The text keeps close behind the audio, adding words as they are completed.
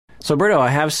So, Berto, I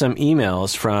have some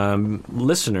emails from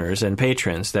listeners and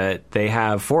patrons that they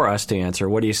have for us to answer.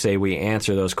 What do you say we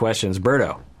answer those questions?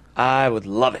 Berto. I would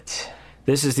love it.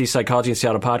 This is the Psychology in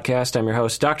Seattle podcast. I'm your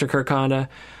host, Dr. Kirk Honda.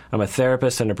 I'm a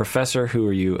therapist and a professor. Who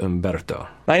are you, Umberto?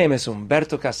 My name is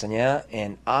Umberto Castañeda,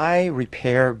 and I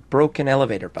repair broken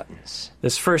elevator buttons.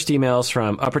 This first email is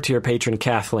from upper-tier patron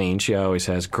Kathleen. She always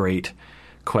has great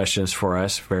questions for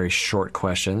us, very short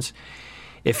questions.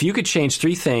 If you could change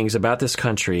 3 things about this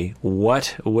country,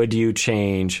 what would you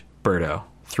change, Berto?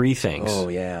 3 things. Oh,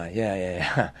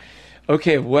 yeah.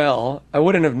 Okay, well, I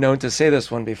wouldn't have known to say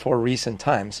this one before recent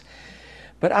times,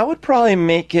 but I would probably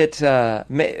make it,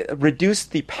 reduce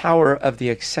the power of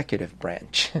the executive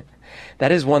branch.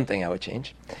 That is one thing I would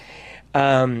change.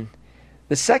 The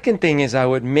second thing is I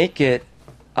would make it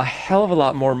a hell of a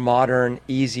lot more modern,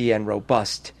 easy, and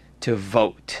robust to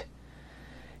vote.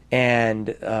 And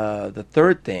the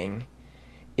third thing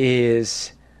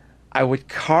is I would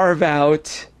carve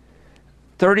out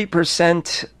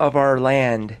 30% of our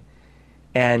land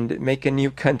and make a new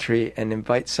country and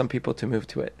invite some people to move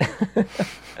to it.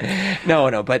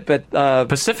 No, but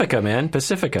Pacifica, man,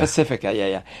 Pacifica. Pacifica,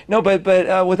 yeah. No,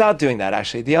 but without doing that,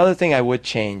 actually, the other thing I would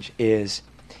change is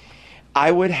I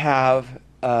would have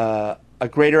a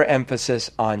greater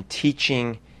emphasis on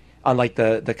teaching, on like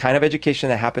the kind of education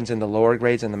that happens in the lower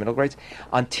grades and the middle grades,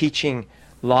 on teaching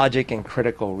logic and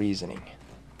critical reasoning.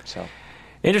 So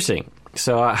interesting.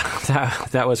 So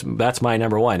that's my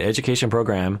number one education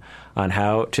program on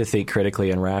how to think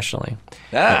critically and rationally,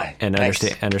 and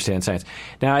understand science.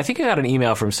 Now, I think I got an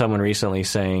email from someone recently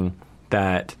saying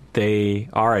that they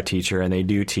are a teacher and they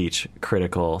do teach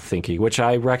critical thinking, which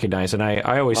I recognize, and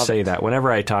I always say that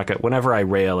whenever I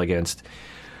rail against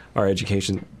our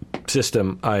education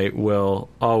system, I will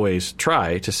always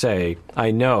try to say,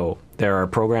 I know there are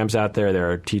programs out there,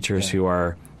 there are teachers who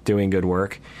are doing good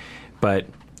work, but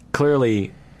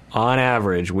clearly, on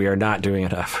average, we are not doing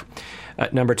enough.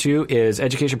 Number 2 is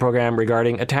education program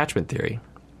regarding attachment theory.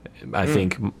 I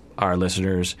think our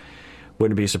listeners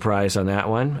wouldn't be surprised on that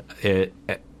one.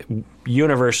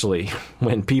 Universally,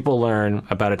 when people learn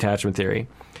about attachment theory,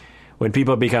 when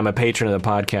people become a patron of the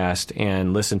podcast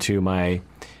and listen to my,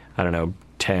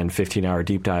 10, 15-hour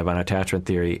deep dive on attachment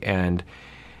theory, and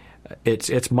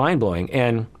it's mind-blowing.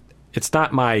 And it's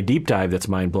not my deep dive that's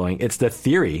mind-blowing. It's the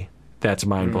theory that's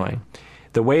mind-blowing.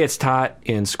 The way it's taught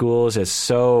in schools is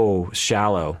so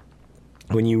shallow.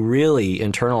 When you really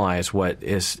internalize what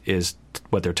is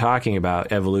what they're talking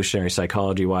about, evolutionary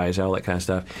psychology-wise, all that kind of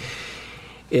stuff,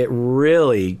 it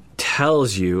really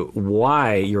tells you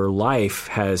why your life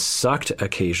has sucked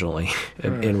occasionally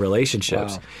in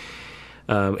relationships. Wow.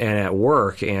 And at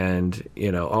work, and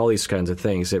all these kinds of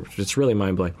things. It's really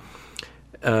mind-blowing.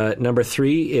 Number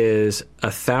 3 is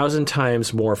 1,000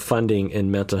 times more funding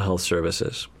in mental health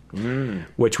services,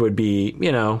 which would be,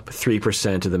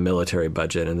 3% of the military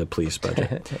budget and the police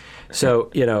budget.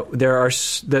 So, there are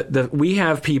we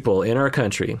have people in our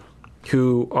country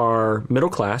who are middle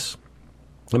class.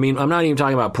 I mean, I'm not even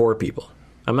talking about poor people.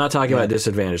 I'm not talking about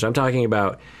disadvantaged. I'm talking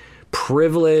about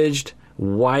privileged,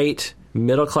 white,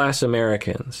 middle-class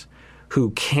Americans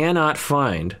who cannot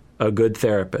find a good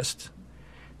therapist.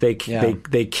 They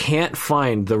can't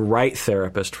find the right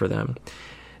therapist for them.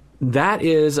 That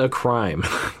is a crime.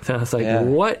 It's like,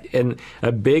 what? And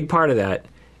a big part of that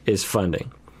is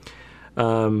funding.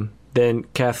 Then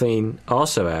Kathleen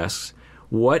also asks,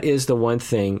 what is the one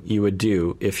thing you would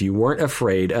do if you weren't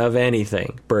afraid of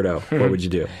anything? Berto, what would you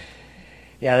do?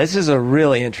 Yeah, this is a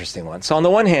really interesting one. So on the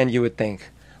one hand, you would think,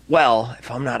 well, if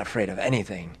I'm not afraid of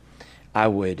anything, I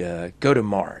would go to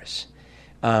Mars.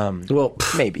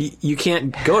 Maybe. You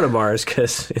can't go to Mars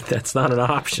because that's not an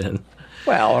option.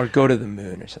 Well, or go to the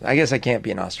moon or something. I guess I can't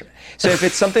be an astronaut. So if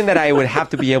it's something that I would have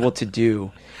to be able to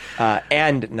do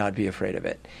and not be afraid of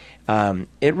it,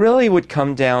 it really would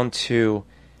come down to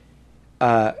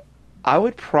I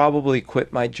would probably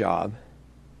quit my job.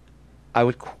 I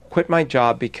would quit my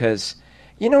job because,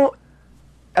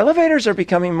 elevators are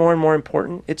becoming more and more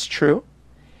important. It's true.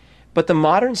 But the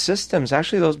modern systems,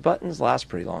 actually, those buttons last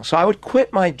pretty long. So I would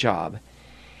quit my job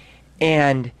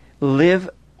and live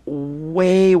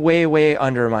way, way, way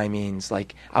under my means.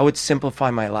 Like, I would simplify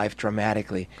my life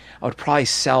dramatically. I would probably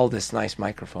sell this nice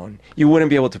microphone. You wouldn't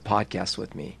be able to podcast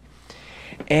with me.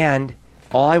 And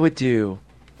all I would do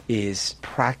is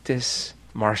practice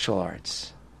martial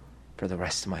arts for the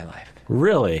rest of my life.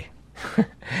 Really?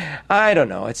 I don't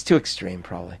know. It's too extreme,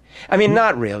 probably. I mean,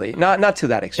 not really. Not to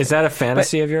that extreme. Is that a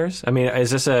fantasy of yours? I mean,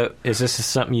 is this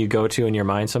something you go to in your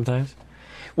mind sometimes?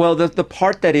 Well, the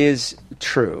part that is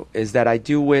true is that I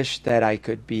do wish that I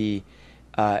could be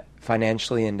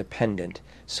financially independent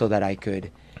so that I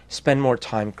could spend more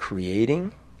time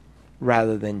creating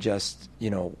rather than just,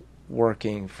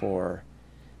 working for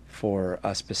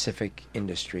a specific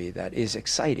industry that is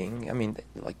exciting. I mean,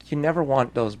 like, you never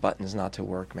want those buttons not to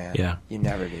work, man. Yeah. You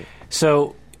never do.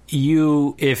 So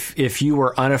if you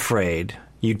were unafraid,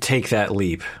 you'd take that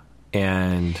leap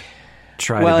and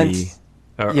try to be...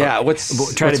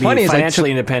 What's be funny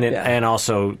financially independent and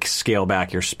also scale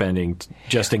back your spending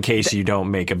just in case you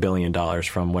don't make $1 billion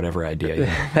from whatever idea you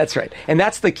have. That's right. And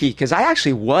that's the key, because I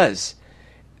actually was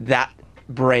that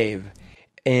brave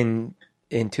in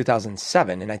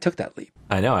 2007, and I took that leap.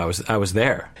 I know. I was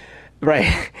there.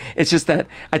 Right. It's just that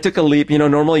I took a leap.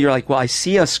 Normally you're like, well, I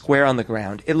see a square on the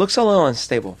ground. It looks a little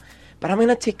unstable, but I'm going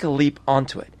to take a leap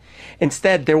onto it.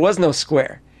 Instead, there was no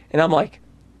square. And I'm like,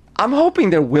 I'm hoping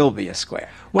there will be a square.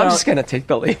 Well, I'm just going to take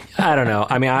the leap. I don't know.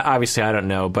 I mean, obviously I don't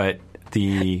know, but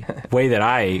the way that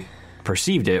I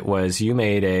perceived it was you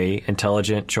made a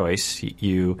intelligent choice.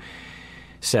 You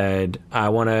said, I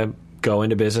want to go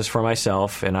into business for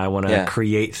myself, and I want to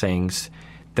create things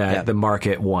that the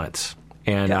market wants.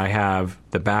 And I have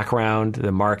the background.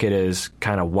 The market is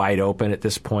kind of wide open at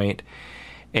this point,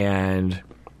 and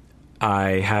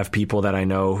I have people that I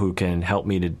know who can help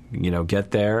me to, get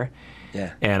there.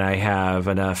 Yeah. And I have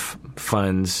enough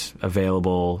funds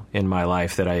available in my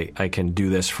life that I can do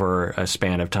this for a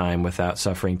span of time without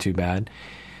suffering too bad.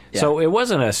 Yeah. So it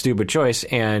wasn't a stupid choice,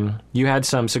 and you had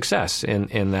some success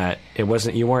in that.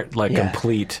 You weren't like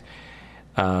complete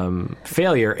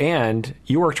failure, and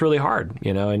you worked really hard,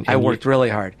 And I worked really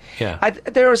hard. Yeah.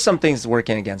 There were some things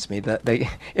working against me.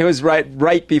 It was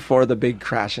right before the big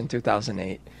crash in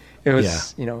 2008. It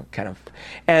was, kind of,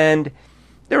 and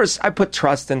I put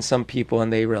trust in some people,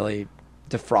 and they really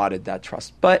defrauded that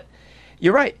trust. But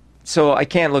you're right. So I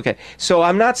can't look at. So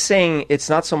I'm not saying it's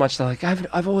not so much that like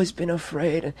I've always been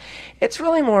afraid. It's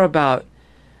really more about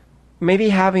maybe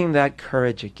having that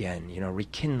courage again.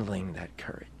 Rekindling that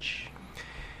courage.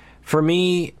 For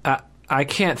me, I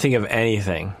can't think of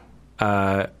anything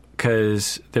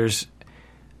because there's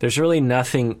really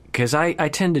nothing. Because I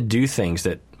tend to do things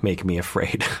that make me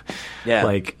afraid. Yeah.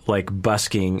 like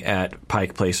busking at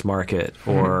Pike Place Market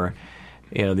or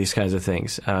these kinds of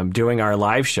things. Doing our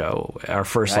live show, our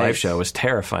first live show, was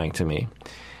terrifying to me.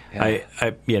 Yeah.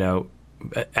 I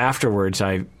afterwards,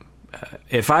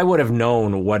 if I would have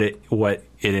known what it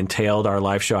entailed, our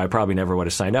live show, I probably never would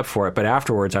have signed up for it. But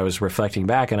afterwards, I was reflecting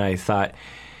back, and I thought,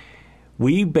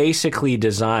 we basically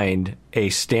designed a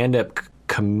stand-up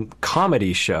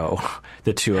comedy show,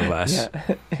 the two of us,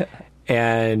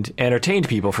 and entertained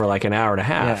people for like an hour and a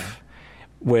half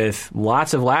with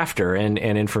lots of laughter and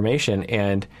information.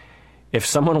 And if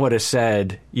someone would have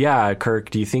said, "Yeah, Kirk,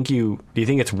 do you think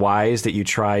it's wise that you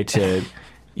try to,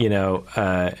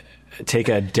 take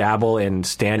a dabble in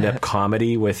stand-up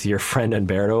comedy with your friend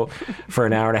Humberto for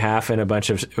an hour and a half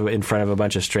in front of a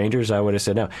bunch of strangers?" I would have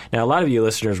said no. Now, a lot of you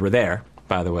listeners were there,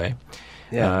 by the way.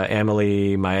 Yeah.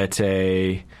 Emily,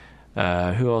 Mayate,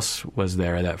 who else was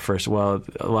there that first? Well,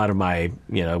 a lot of my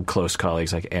close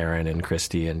colleagues like Aaron and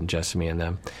Christy and Jessamy and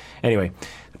them. Anyway,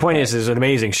 the point is, it's an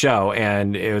amazing show,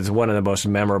 and it was one of the most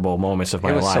memorable moments of my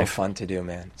life. It was so fun to do,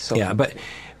 man. But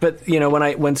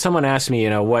when someone asks me,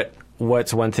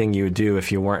 what's one thing you would do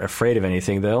if you weren't afraid of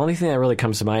anything, the only thing that really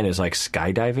comes to mind is like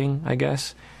skydiving, I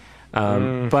guess.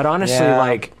 But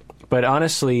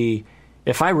honestly,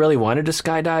 if I really wanted to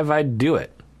skydive, I'd do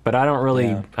it. But I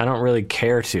don't really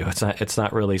care to. It's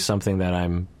not really something that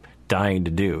I'm dying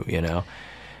to do,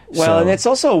 Well, and it's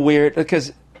also weird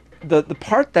because the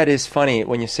part that is funny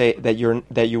when you say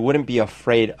that you wouldn't be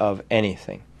afraid of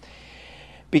anything,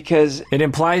 because it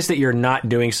implies that you're not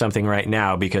doing something right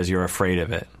now because you're afraid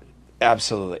of it.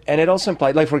 Absolutely. And it also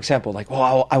implies, like, for example, like,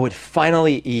 I would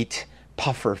finally eat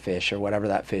puffer fish or whatever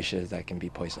that fish is that can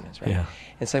be poisonous, right? Yeah.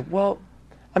 It's like, well,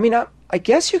 I mean, I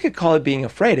guess you could call it being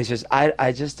afraid. It's just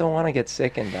I just don't want to get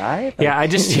sick and die.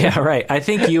 Yeah, right. I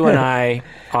think you and I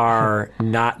are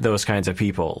not those kinds of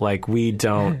people. Like, we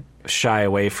don't shy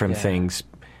away from things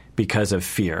because of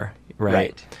fear,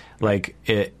 right? Like,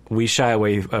 we shy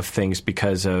away of things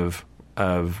because of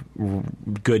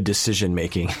good decision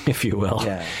making, if you will.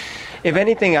 Yeah. If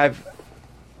anything, I'd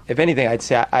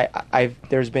say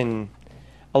there's been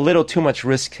a little too much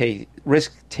risk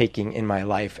taking in my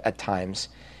life at times.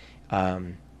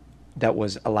 That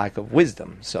was a lack of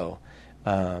wisdom. So,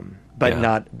 but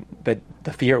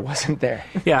the fear wasn't there.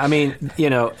 Yeah, I mean,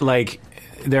 like,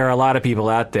 there are a lot of people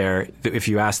out there, if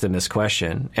you ask them this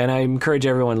question, and I encourage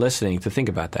everyone listening to think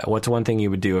about that. What's one thing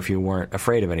you would do if you weren't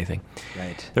afraid of anything?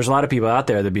 Right. There's a lot of people out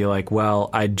there that'd be like,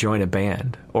 well, I'd join a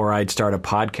band, or I'd start a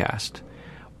podcast,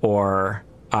 or,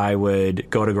 I would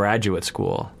go to graduate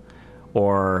school,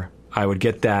 or I would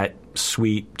get that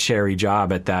sweet cherry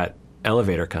job at that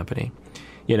elevator company.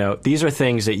 These are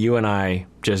things that you and I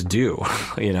just do,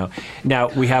 Now,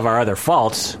 we have our other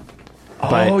faults.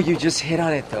 Oh, you just hit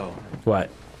on it, though. What?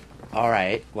 All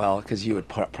right. Well, because you would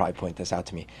probably point this out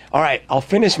to me. All right. I'll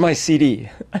finish my CD.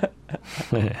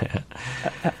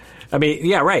 I mean,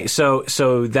 yeah, right. So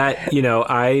that,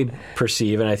 I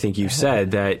perceive, and I think you've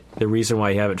said, that the reason why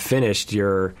you haven't finished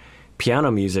your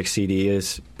piano music CD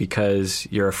is because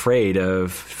you're afraid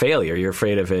of failure. You're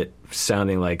afraid of it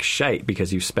sounding like shite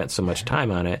because you've spent so much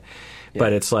time on it. Yeah.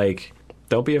 But it's like,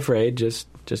 don't be afraid. Just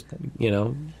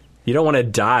you don't want to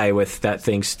die with that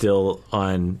thing still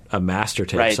on a master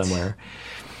tape somewhere.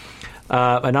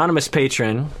 Anonymous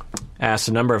patron asked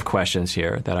a number of questions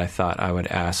here that I thought I would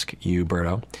ask you,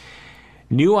 Berto.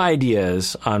 New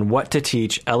ideas on what to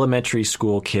teach elementary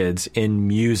school kids in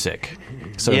music.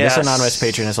 So This anonymous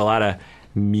patron has a lot of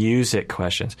music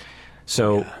questions.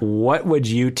 So what would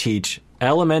you teach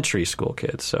elementary school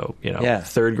kids? So,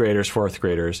 third graders, fourth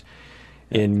graders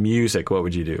in music. What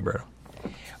would you do, Berto?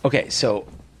 Okay, so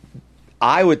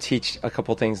I would teach a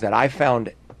couple things that I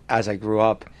found as I grew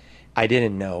up I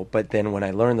didn't know, but then when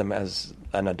I learned them as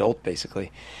an adult,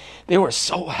 basically, they were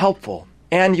so helpful.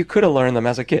 And you could have learned them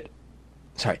as a kid.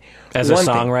 Sorry. As a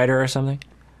songwriter or something?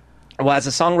 Well, as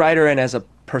a songwriter and as a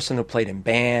person who played in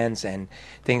bands and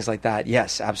things like that,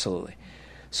 yes, absolutely.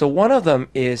 So one of them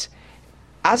is,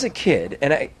 as a kid,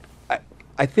 and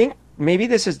I think maybe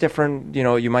this is different,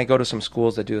 you might go to some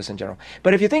schools that do this in general.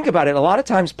 But if you think about it, a lot of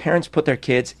times parents put their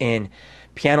kids in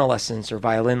piano lessons or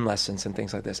violin lessons and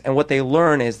things like this. And what they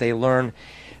learn is they learn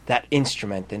that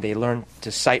instrument and they learn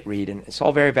to sight read, and it's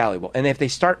all very valuable. And if they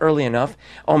start early enough,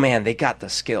 oh man, they got the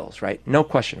skills, right? No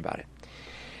question about it.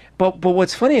 But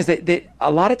what's funny is that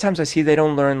a lot of times I see they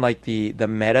don't learn like the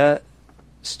meta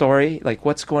story, like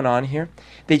what's going on here.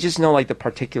 They just know like the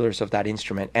particulars of that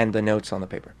instrument and the notes on the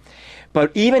paper.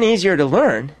 But even easier to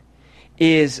learn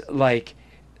is like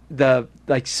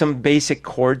some basic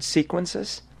chord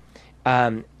sequences,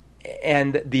 and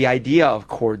the idea of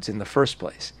chords in the first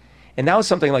place. And that was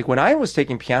something like when I was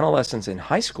taking piano lessons in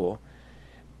high school,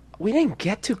 we didn't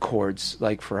get to chords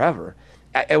like forever.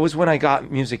 It was when I got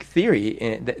music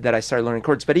theory that I started learning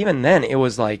chords. But even then, it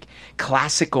was like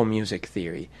classical music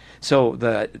theory. So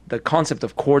the concept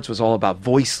of chords was all about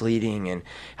voice leading and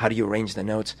how do you arrange the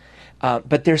notes.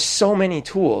 But there's so many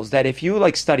tools that if you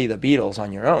like study the Beatles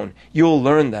on your own, you'll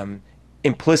learn them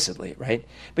implicitly, right?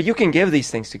 But you can give these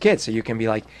things to kids. So you can be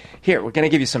like, here, we're going to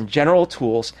give you some general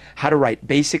tools, how to write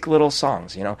basic little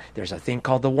songs. There's a thing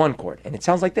called the one chord, and it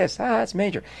sounds like this. It's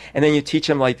major. And then you teach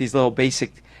them like these little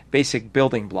basic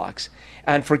building blocks.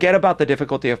 And forget about the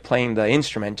difficulty of playing the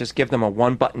instrument. Just give them a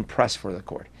one-button press for the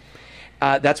chord.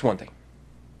 That's one thing.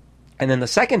 And then the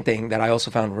second thing that I also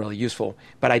found really useful,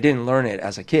 but I didn't learn it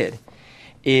as a kid,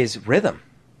 is rhythm.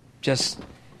 Just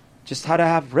how to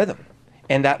have rhythm.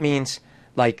 And that means,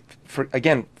 like,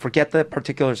 forget the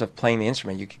particulars of playing the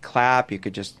instrument. You could clap, you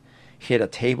could just hit a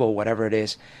table, whatever it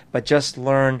is, but just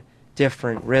learn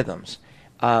different rhythms.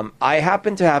 I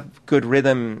happen to have good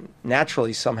rhythm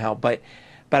naturally somehow, but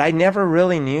I never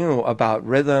really knew about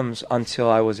rhythms until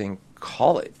I was in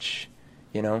college,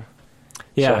 Yeah.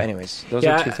 So anyways, those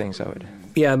are two things I would...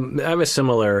 Yeah, I have a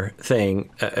similar thing,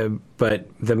 but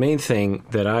the main thing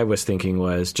that I was thinking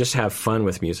was just have fun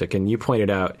with music. And you pointed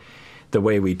out the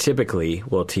way we typically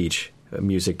will teach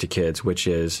music to kids, which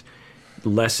is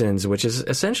lessons, which is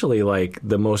essentially like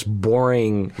the most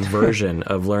boring version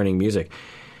of learning music.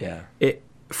 Yeah.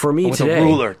 For me today, with a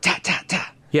ruler, ta ta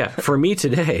ta. Yeah, for me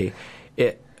today,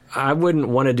 I wouldn't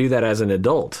want to do that as an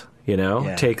adult.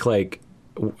 Take like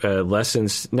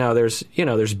lessons. Now there's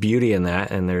beauty in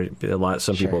that, and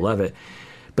some people love it,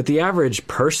 but the average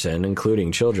person,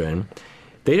 including children,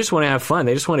 they just want to have fun.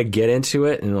 They just want to get into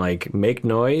it and like make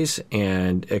noise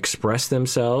and express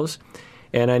themselves.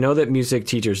 And I know that music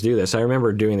teachers do this. I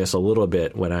remember doing this a little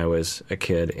bit when I was a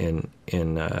kid in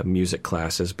music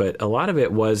classes, but a lot of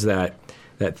it was that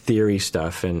theory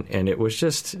stuff, and it was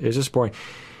just boring.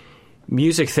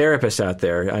 Music therapists out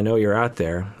there, I know you're out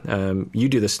there. You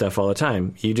do this stuff all the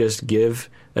time. You just give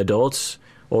adults,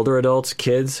 older adults,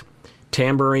 kids,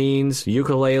 tambourines,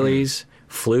 ukuleles,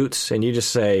 flutes, and you just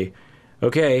say,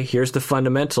 okay, here's the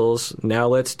fundamentals. Now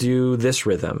let's do this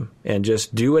rhythm, and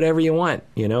just do whatever you want.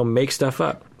 Make stuff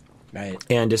up. Right.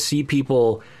 And to see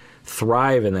people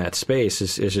thrive in that space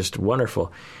is just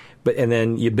wonderful. And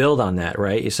then you build on that,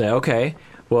 right? You say, okay,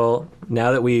 well,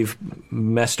 now that we've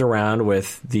messed around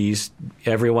with these,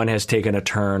 everyone has taken a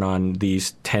turn on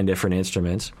these 10 different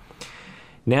instruments.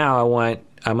 Now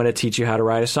I'm going to teach you how to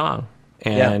write a song.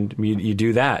 and you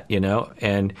do that,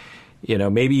 and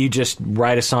maybe you just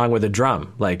write a song with a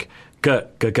drum, like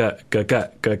gut gut gut gut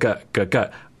gut gut gut gut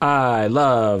gut. I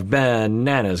love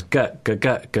bananas, gut gut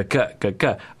gut gut gut gut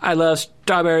gut. I love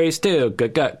strawberries too,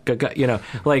 gut gut gut gut.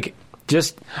 Like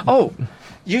just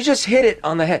you just hit it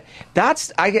on the head.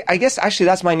 That's I guess actually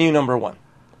that's my new number one.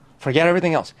 Forget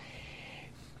everything else.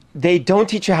 They don't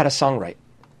teach you how to songwrite.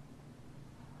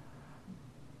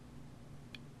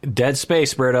 Dead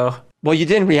space, Berto. Well, you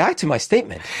didn't react to my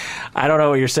statement. I don't know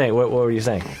what you're saying. What were you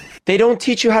saying? They don't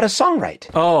teach you how to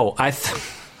songwrite. Oh,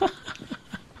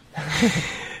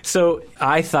 So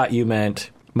I thought you meant,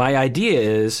 my idea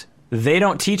is they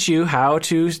don't teach you how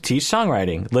to teach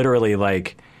songwriting. Literally,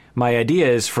 like, my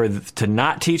idea is to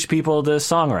not teach people to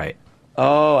songwrite.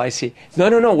 Oh, I see.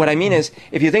 No. What I mean is,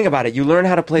 if you think about it, you learn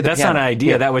how to play the piano. That's not an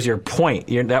idea. Yeah. That was your point.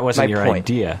 That wasn't your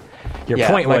idea. Your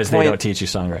point was they don't teach you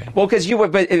songwriting. Well, because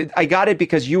I got it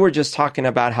because you were just talking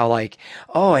about how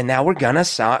and now we're gonna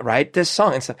write this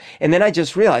song and stuff. And then I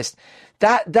just realized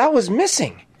that was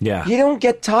missing. Yeah. You don't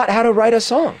get taught how to write a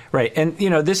song. Right. And,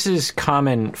 this is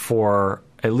common for,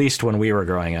 at least when we were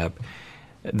growing up,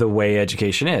 the way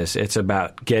education is. It's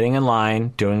about getting in line,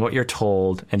 doing what you're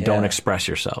told, and don't express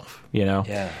yourself,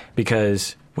 Yeah.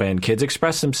 Because when kids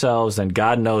express themselves, then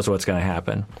God knows what's going to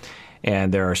happen.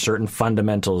 And there are certain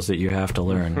fundamentals that you have to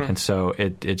learn. Mm-hmm. And so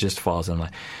it just falls in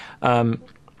line.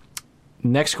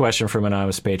 Next question from an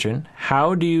anonymous patron.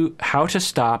 How to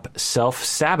stop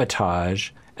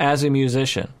self-sabotage as a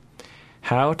musician?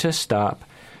 How to stop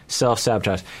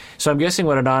self-sabotage. So I'm guessing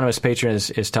what anonymous patron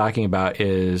is talking about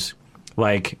is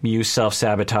like you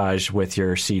self-sabotage with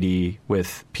your CD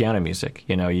with piano music.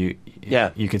 You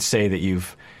could say that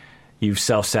you've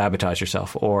self-sabotaged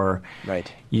yourself, or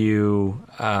you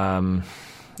I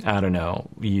don't know,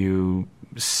 you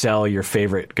sell your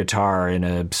favorite guitar in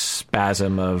a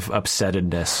spasm of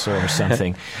upsettedness or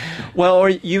something. Well, or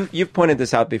you've pointed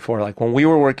this out before, like when we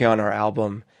were working on our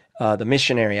album, the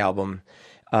Missionary album,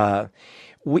 I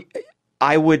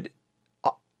would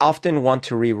often want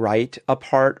to rewrite a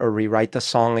part or rewrite the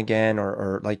song again,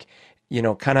 or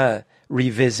kind of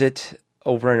revisit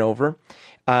over and over.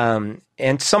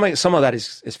 And some of that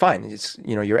is fine. It's,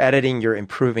 you're editing, you're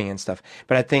improving and stuff.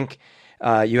 But I think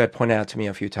you had pointed out to me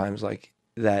a few times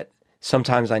that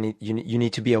sometimes you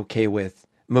need to be okay with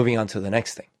moving on to the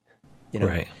next thing.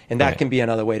 Right. And that can be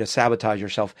another way to sabotage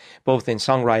yourself, both in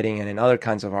songwriting and in other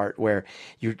kinds of art, where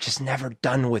you're just never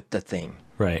done with the thing.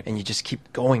 Right. And you just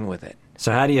keep going with it.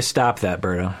 So how do you stop that,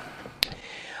 Berto?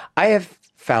 I have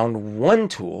found one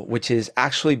tool, which is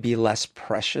actually be less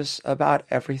precious about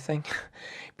everything.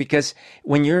 Because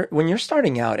when you're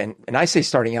starting out, and I say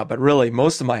starting out, but really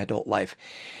most of my adult life,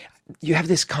 you have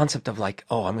this concept of I'm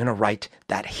going to write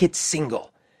that hit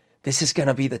single. This is going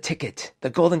to be the ticket,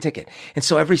 the golden ticket. And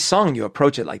so every song you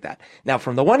approach it like that. Now,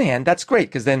 from the one hand, that's great,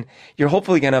 because then you're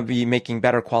hopefully going to be making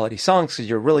better quality songs because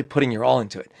you're really putting your all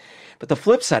into it. But the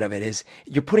flip side of it is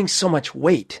you're putting so much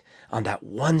weight on that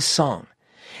one song.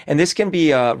 And this can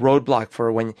be a roadblock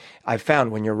for when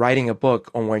you're writing a book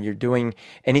or when you're doing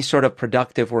any sort of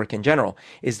productive work in general,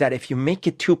 is that if you make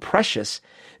it too precious,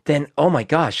 then, oh my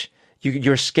gosh,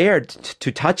 you're scared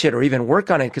to touch it or even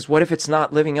work on it, because what if it's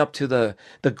not living up to the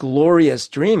glorious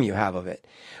dream you have of it?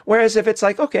 Whereas if it's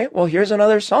okay, well, here's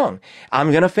another song. I'm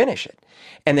going to finish it.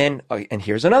 And then, and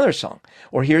here's another song,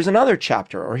 or here's another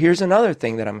chapter, or here's another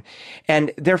thing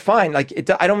and they're fine. I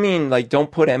don't mean don't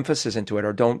put emphasis into it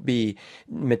or don't be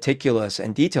meticulous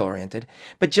and detail oriented,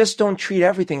 but just don't treat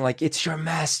everything like it's your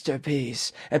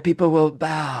masterpiece and people will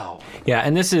bow. Yeah.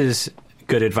 And this is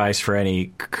good advice for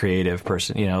any creative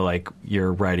person.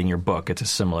 You're writing your book. It's a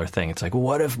similar thing. It's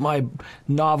what if my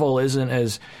novel isn't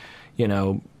as,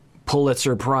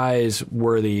 Pulitzer Prize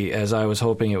worthy as I was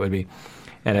hoping it would be?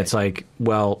 And it's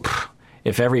well,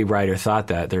 if every writer thought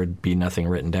that, there'd be nothing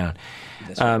written down.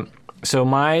 So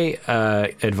my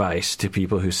advice to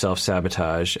people who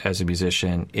self-sabotage as a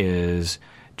musician is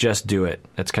just do it.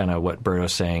 That's kind of what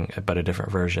Berto's saying, but a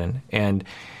different version. And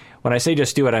when I say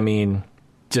just do it, I mean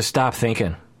just stop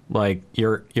thinking.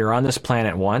 You're on this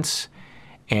planet once,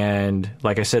 and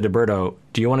like I said to Berto,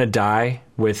 do you want to die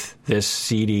with this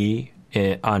CD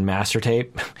on master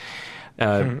tape?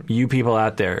 You people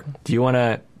out there, you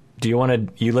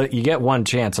get one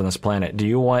chance on this planet. Do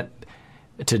you want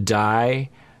to die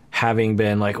having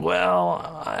been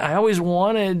well, I always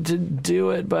wanted to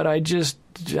do it, but I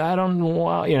don't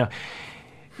want,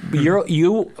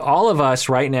 you, all of us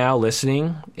right now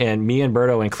listening, and me and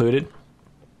Berto included,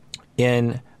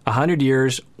 in 100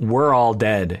 years, we're all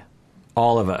dead.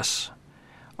 All of us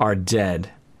are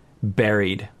dead,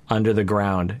 buried under the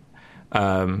ground.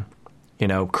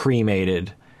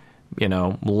 cremated,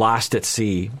 lost at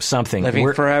sea, something.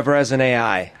 Living forever as an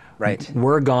AI, right?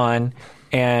 We're gone,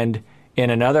 and in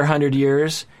another 100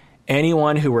 years,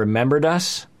 anyone who remembered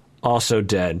us, also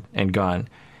dead and gone.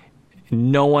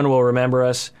 No one will remember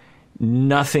us.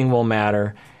 Nothing will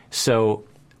matter. So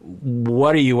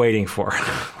what are you waiting for?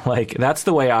 Like, that's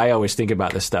the way I always think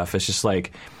about this stuff. It's just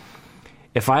like,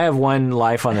 if I have one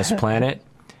life on this planet,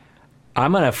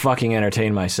 I'm going to fucking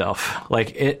entertain myself.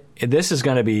 Like, this is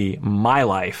going to be my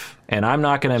life, and I'm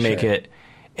not going to make it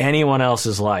anyone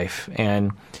else's life.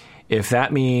 And if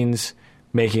that means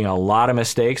making a lot of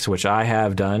mistakes, which I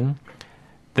have done,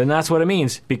 then that's what it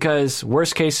means. Because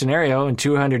worst case scenario, in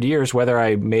 200 years, whether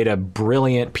I made a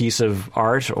brilliant piece of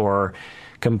art or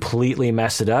completely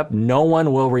messed it up, no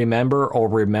one will remember or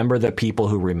remember the people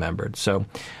who remembered. So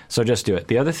just do it.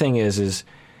 The other thing is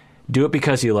do it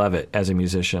because you love it as a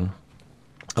musician.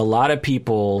 A lot of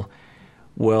people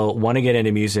will want to get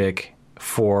into music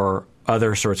for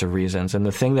other sorts of reasons. And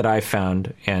the thing that I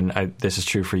found, and this is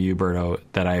true for you, Berto,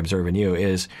 that I observe in you,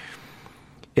 is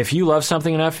if you love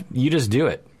something enough, you just do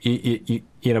it.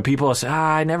 People will say,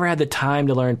 I never had the time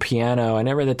to learn piano. I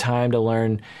never had the time to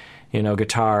learn,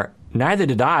 guitar. Neither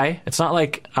did I. It's not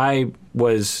like I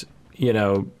was,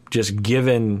 just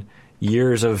given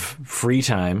years of free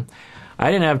time.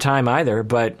 I didn't have time either,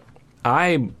 but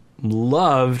I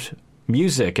loved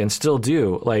music and still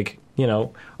do. Like,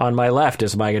 on my left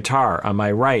is my guitar. On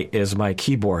my right is my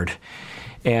keyboard.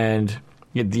 And,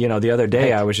 the other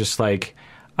day I was just like,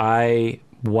 I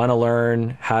want to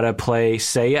learn how to play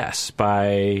Say Yes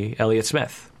by Elliott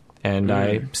Smith. And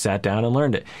I sat down and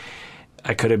learned it.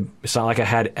 It's not like I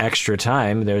had extra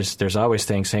time. There's always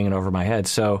things hanging over my head.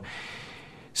 So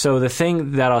the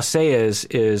thing that I'll say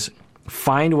is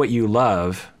find what you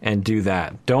love and do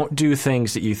that. Don't do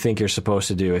things that you think you're supposed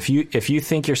to do. If you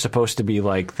think you're supposed to be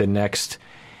like the next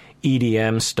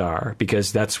EDM star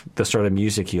because that's the sort of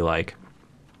music you like,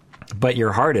 but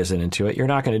your heart isn't into it, you're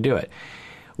not going to do it.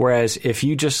 Whereas if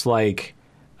you just like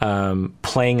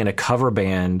playing in a cover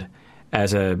band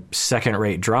as a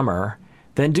second-rate drummer,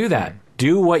 then do that.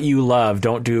 Do what you love.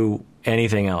 Don't do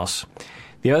anything else.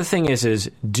 The other thing is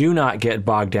do not get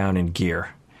bogged down in gear.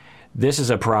 This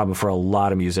is a problem for a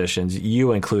lot of musicians,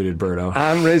 you included, Berto.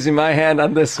 I'm raising my hand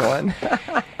on this one.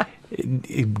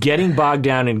 Getting bogged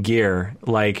down in gear,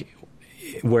 like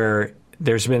where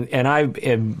there's been, and I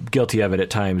am guilty of it at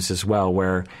times as well,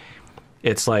 where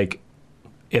it's like,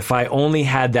 if I only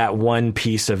had that one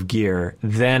piece of gear,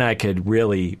 then I could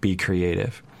really be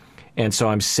creative. And so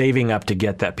I'm saving up to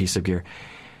get that piece of gear.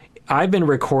 I've been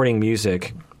recording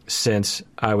music since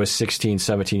I was 16,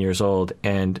 17 years old.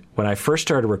 And when I first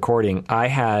started recording, I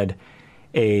had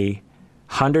a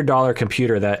 $100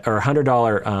 computer or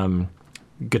 $100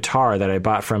 guitar that I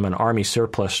bought from an Army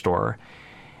surplus store.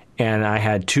 And I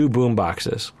had 2 boom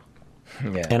boxes.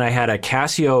 Yeah. And I had a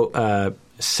Casio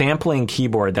sampling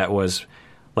keyboard that was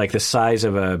like the size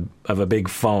of a big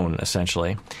phone,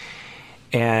 essentially.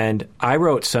 And I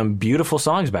wrote some beautiful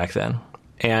songs back then.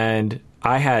 And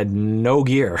I had no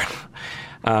gear.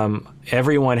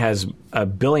 Everyone has a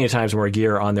billion times more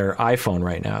gear on their iPhone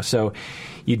right now. So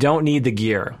you don't need the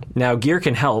gear. Now, gear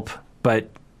can help, but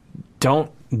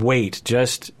don't wait.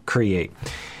 Just create.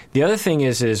 The other thing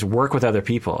is work with other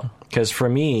people. Because for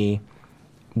me,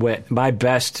 my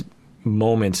best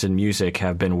moments in music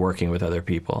have been working with other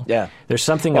people. Yeah. There's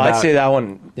something about... I'd say that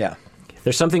one, yeah.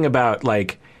 There's something about,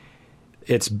 like,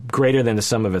 it's greater than the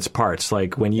sum of its parts.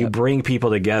 Like, when you bring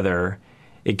people together,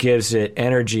 it gives it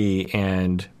energy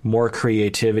and more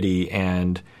creativity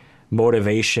and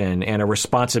motivation and a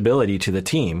responsibility to the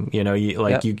team.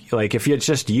 If it's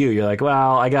just you're like,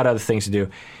 well, I got other things to do.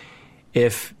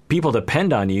 If people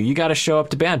depend on you, you got to show up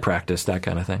to band practice, that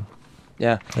kind of thing.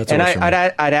 Yeah. And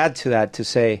I'd add to that to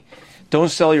say, don't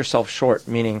sell yourself short,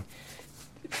 meaning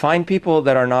find people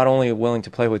that are not only willing to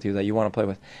play with you, that you want to play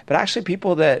with, but actually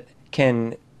people that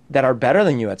are better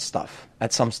than you at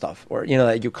some stuff, or,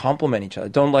 that you complement each other.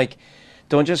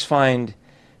 Don't just find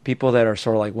people that are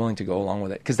sort of like willing to go along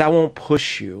with it, because that won't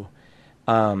push you.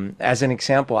 As an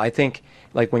example, I think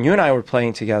like when you and I were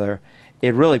playing together,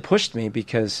 it really pushed me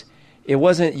because you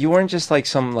weren't just like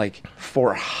some like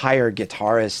for-hire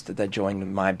guitarist that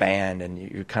joined my band and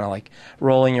you're kind of like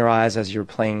rolling your eyes as you're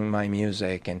playing my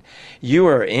music, and you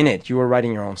were in it. You were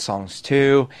writing your own songs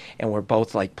too, and we're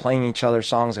both like playing each other's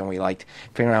songs, and we liked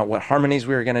figuring out what harmonies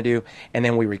we were going to do, and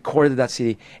then we recorded that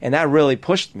CD, and that really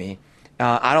pushed me.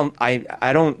 I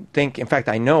don't think, in fact,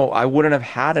 I know I wouldn't have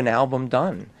had an album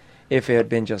done if it had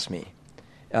been just me.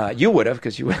 You would have,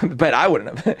 but I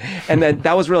wouldn't have. And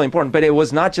that was really important. But it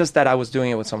was not just that I was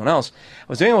doing it with someone else. I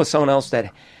was doing it with someone else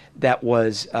that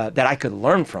was that I could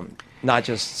learn from, not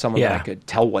just someone that I could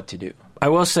tell what to do. I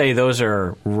will say those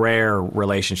are rare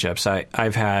relationships.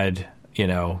 I've had,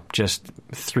 just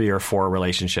 3 or 4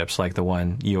 relationships like the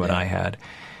one you and I had.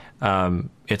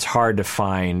 It's hard to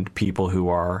find people who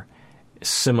are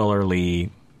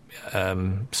similarly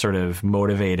sort of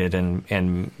motivated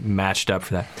and matched up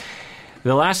for that.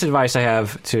 The last advice I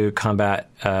have to combat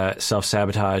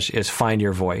self-sabotage is find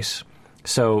your voice.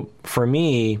 So for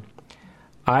me,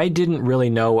 I didn't really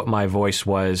know what my voice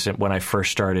was when I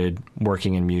first started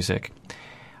working in music.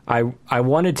 I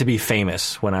wanted to be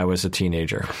famous when I was a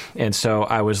teenager. And so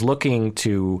I was looking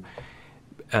to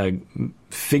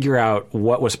figure out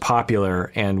what was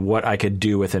popular and what I could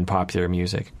do within popular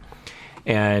music.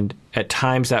 And at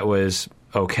times that was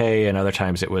okay, and other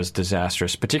times it was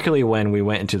disastrous, particularly when we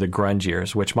went into the grunge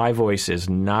years, which my voice is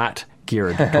not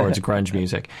geared towards grunge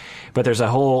music. But there's a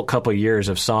whole couple of years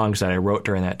of songs that I wrote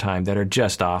during that time that are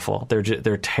just awful.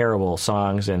 They're terrible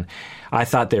songs, and I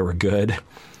thought they were good.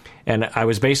 And I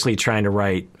was basically trying to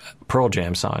write Pearl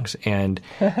Jam songs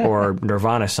or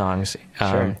Nirvana songs.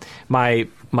 Sure.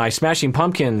 My Smashing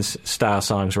Pumpkins style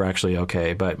songs were actually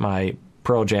okay, but my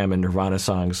Pearl Jam and Nirvana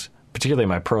songs, particularly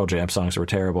my Pearl Jam songs, were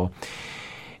terrible.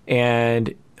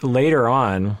 And later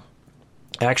on,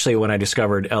 actually when I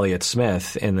discovered Elliott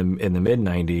Smith in the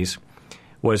mid-'90s,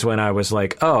 was when I was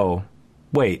like, oh,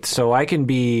 wait, so I can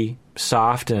be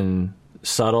soft and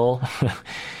subtle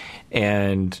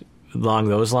and along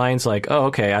those lines, like, oh,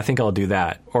 okay, I think I'll do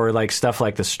that. Or like stuff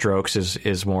like The Strokes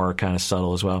is more kind of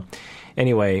subtle as well.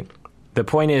 Anyway, the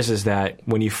point is that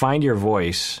when you find your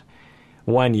voice,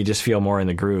 one, you just feel more in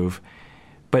the groove.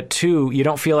 But two, you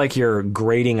don't feel like you're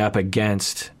grading up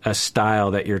against a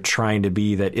style that you're trying to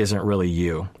be that isn't really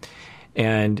you.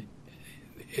 And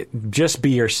just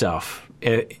be yourself.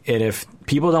 And if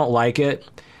people don't like it,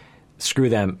 screw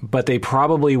them. But they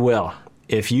probably will.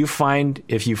 If you find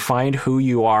who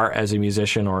you are as a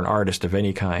musician or an artist of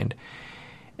any kind,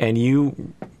 and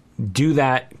you do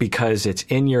that because it's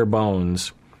in your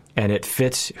bones and it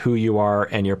fits who you are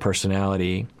and your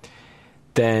personality,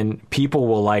 then people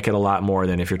will like it a lot more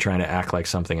than if you're trying to act like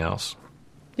something else.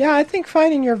 Yeah, I think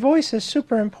finding your voice is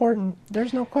super important.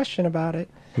 There's no question about it.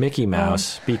 Mickey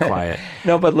Mouse, be quiet.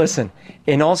 No, but listen,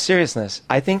 in all seriousness,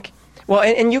 I think, well,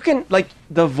 and you can, like,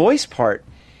 the voice part,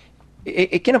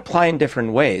 it can apply in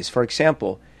different ways. For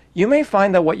example, you may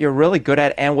find that what you're really good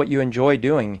at and what you enjoy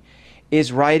doing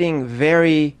is writing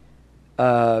very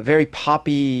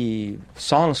poppy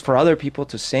songs for other people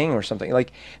to sing or something.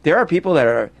 Like, there are people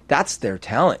that's their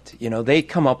talent. They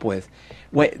come up with,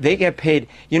 they get paid.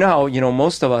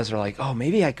 Most of us are like, oh,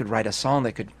 maybe I could write a song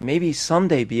that could maybe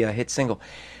someday be a hit single.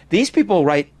 These people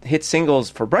write hit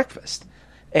singles for breakfast.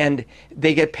 And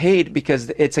they get paid because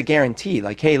it's a guarantee.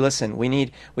 Like, hey, listen,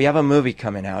 we have a movie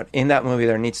coming out. In that movie,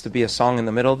 there needs to be a song in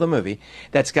the middle of the movie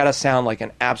that's got to sound like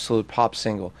an absolute pop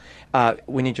single.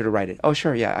 We need you to write it. Oh,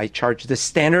 sure, yeah, I charge the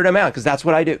standard amount because that's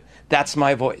what I do. That's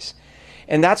my voice.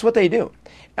 And that's what they do.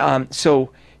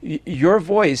 So your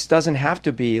voice doesn't have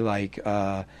to be like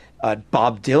a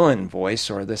Bob Dylan voice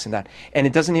or this and that. And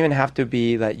it doesn't even have to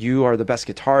be that you are the best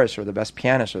guitarist or the best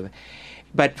pianist.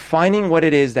 But finding what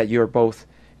it is that you're both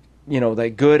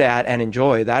that good at and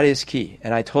enjoy, that is key.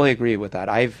 And I totally agree with that.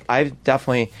 I've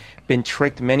definitely been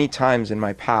tricked many times in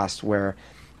my past where,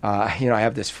 I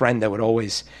have this friend that would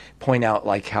always point out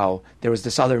like how there was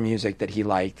this other music that he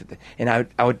liked. And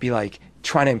I would be like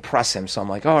trying to impress him. So I'm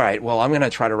like, all right, well, I'm going to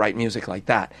try to write music like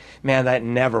that. Man, that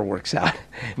never works out.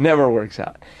 Never works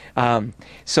out.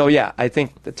 So yeah, I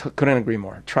think couldn't agree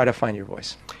more. Try to find your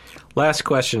voice. Last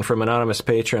question from anonymous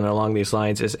patron along these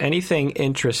lines is, anything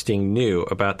interesting new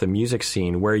about the music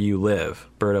scene where you live?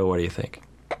 Berto, what do you think?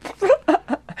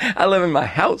 I live in my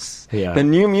house. Yeah. The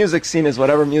new music scene is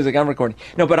whatever music I'm recording.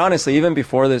 No, but honestly, even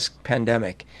before this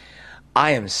pandemic,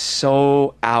 I am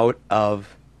so out of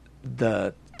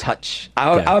the touch.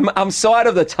 I'm so out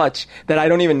of the touch that I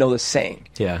don't even know the saying.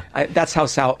 Yeah. That's how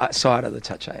so out of the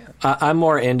touch I am. I'm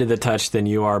more into the touch than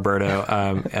you are,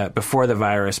 Berto. Before the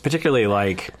virus, particularly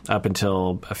like up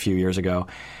until a few years ago,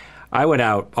 I went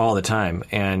out all the time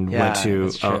and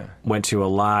went to a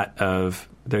lot of,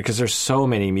 because there's so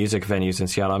many music venues in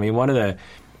Seattle. I mean, one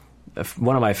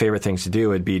of my favorite things to do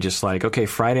would be just like, okay,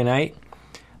 Friday night,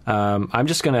 I'm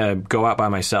just going to go out by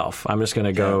myself. I'm just going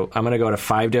to go. I'm going to go to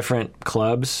 5 different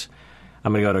clubs.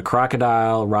 I'm going to go to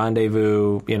Crocodile,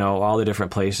 Rendezvous, all the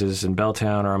different places in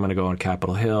Belltown, or I'm going to go on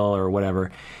Capitol Hill or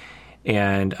whatever.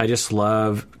 And I just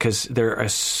love, because there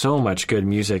is so much good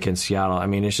music in Seattle. I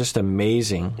mean, it's just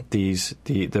amazing,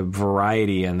 the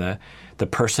variety and the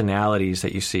personalities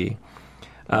that you see.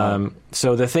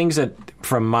 So the things that,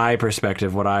 from my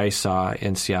perspective, what I saw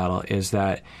in Seattle is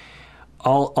that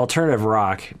alternative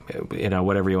rock,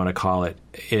 whatever you want to call it,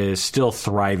 is still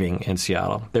thriving in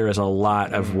Seattle. There is a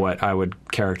lot of what I would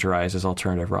characterize as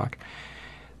alternative rock.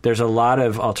 There's a lot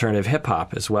of alternative hip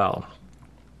hop as well.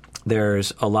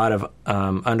 There's a lot of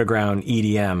underground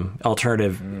EDM,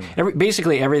 alternative.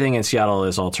 Basically, everything in Seattle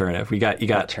is alternative. You got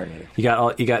Alternative.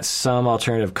 You got some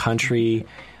alternative country,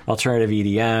 alternative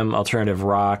EDM, alternative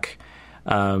rock.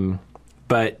 So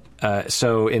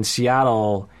in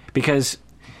Seattle, because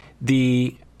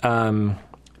the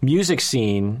music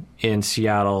scene in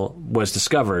Seattle was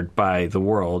discovered by the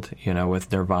world,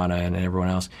 with Nirvana and everyone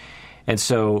else. And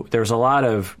so there's a lot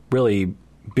of really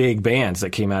big bands that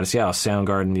came out of Seattle,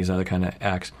 Soundgarden, these other kind of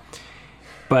acts.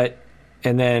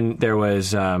 And then there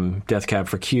was Death Cab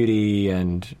for Cutie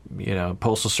and,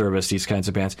 Postal Service, these kinds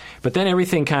of bands. But then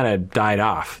everything kind of died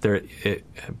off.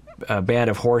 A Band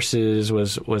of Horses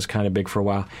was kind of big for a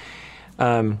while.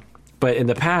 But in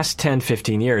the past 10,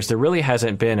 15 years, there really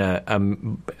hasn't been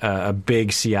a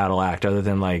big Seattle act other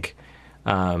than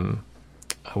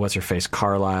what's her face?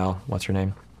 Carlisle. What's her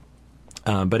name?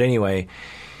 But anyway,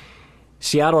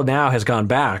 Seattle now has gone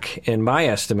back, in my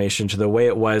estimation, to the way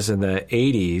it was in the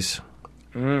 80s.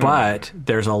 But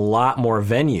there's a lot more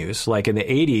venues. Like in the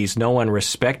 80s, no one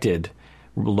respected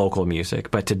local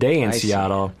music. But today in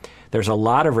Seattle, there's a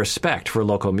lot of respect for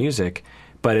local music.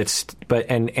 But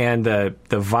the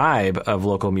vibe of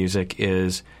local music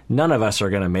is none of us are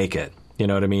going to make it. You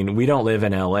know what I mean? We don't live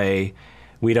in L.A.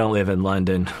 We don't live in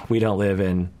London. We don't live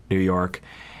in New York.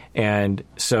 And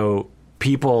so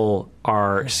people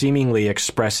are seemingly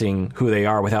expressing who they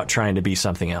are without trying to be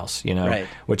something else, Right.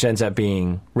 Which ends up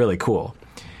being really cool.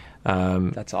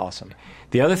 That's awesome.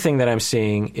 The other thing that I'm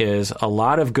seeing is a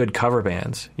lot of good cover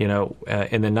bands. In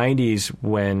the 90s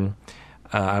when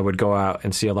I would go out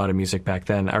and see a lot of music back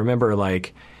then, I remember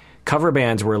cover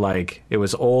bands were it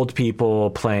was old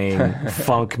people playing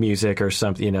funk music or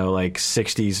something, like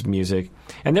 60s music.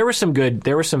 And there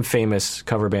were some famous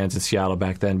cover bands in Seattle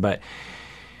back then, but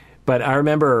I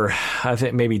remember, I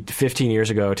think maybe 15 years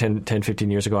ago, 10,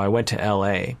 15 years ago, I went to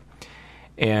L.A.,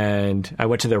 and I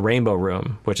went to the Rainbow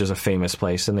Room, which is a famous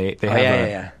place, and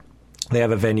they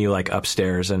have a venue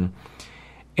upstairs, and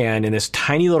in this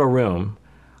tiny little room,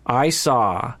 I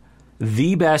saw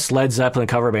the best Led Zeppelin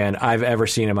cover band I've ever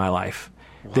seen in my life.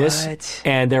 What?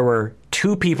 And there were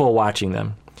 2 people watching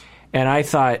them, and I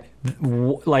thought,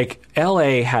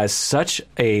 L.A. has such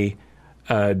a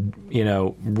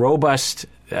robust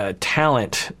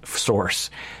talent source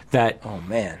that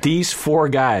these 4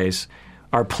 guys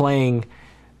are playing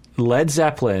Led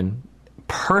Zeppelin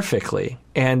perfectly,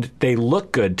 and they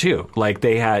look good too.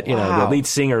 They had, the lead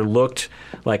singer looked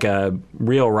like a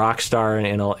real rock star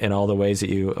in all the ways that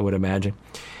you would imagine.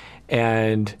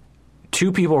 And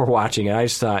 2 people were watching, and I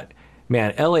just thought,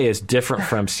 man, LA is different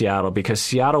from Seattle, because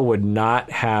Seattle would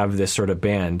not have this sort of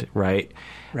band, right?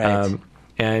 Right.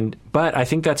 But I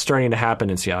think that's starting to happen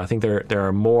in Seattle. I think there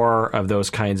are more of those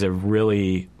kinds of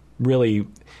really, really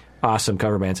awesome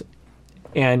cover bands.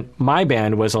 And my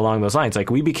band was along those lines.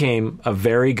 We became a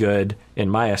very good, in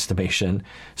my estimation,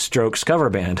 Strokes cover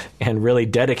band, and really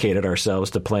dedicated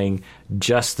ourselves to playing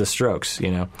just the Strokes,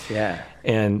 Yeah.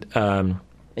 And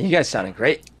you guys sounded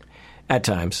great. At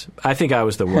times. I think I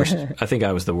was the worst. I think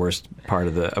I was the worst part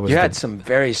of the... You had some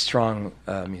very strong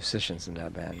musicians in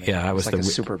that band. Man. Yeah, I was a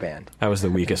super band. I was the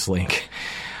weakest link.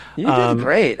 You did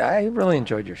great. I really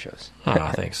enjoyed your shows.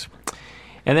 Oh, thanks.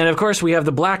 And then, of course, we have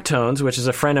the Black Tones, which is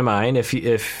a friend of mine.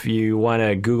 If you want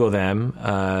to Google them,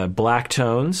 Black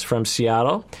Tones from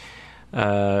Seattle.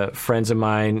 Friends of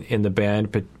mine in the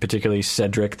band, particularly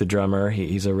Cedric, the drummer.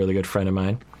 He's a really good friend of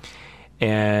mine.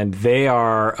 And they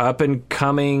are up and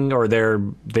coming, or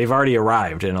they've already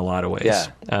arrived in a lot of ways.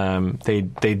 Yeah.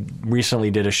 They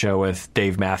recently did a show with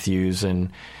Dave Matthews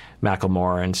and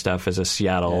Macklemore and stuff as a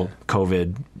Seattle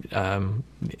COVID,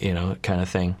 kind of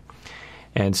thing.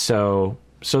 And so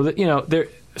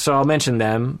I'll mention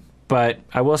them, but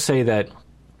I will say that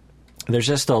there's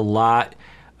just a lot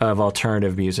of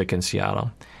alternative music in Seattle.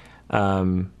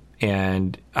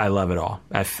 And I love it all.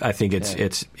 I think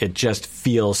it just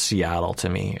feels Seattle to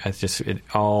me.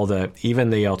 Even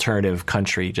the alternative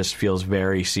country just feels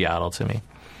very Seattle to me.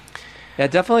 Yeah,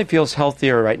 it definitely feels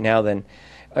healthier right now than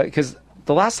because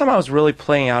the last time I was really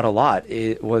playing out a lot,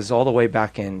 it was all the way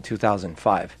back in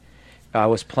 2005. I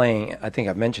was playing. I think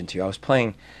I've mentioned to you. I was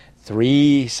playing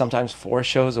 3, sometimes 4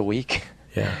 shows a week.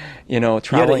 Yeah,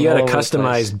 traveling. You had a all over the place.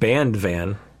 customized band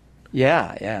van.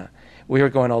 Yeah. we were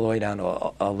going all the way down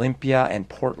to Olympia and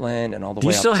Portland and all the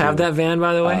way up to... Do you still have that van,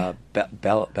 by the way?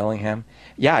 Bellingham.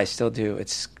 Yeah, I still do.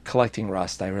 It's collecting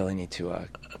rust. I really need to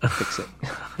fix it.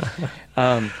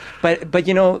 But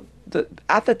you know,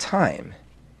 at the time,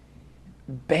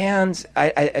 bands,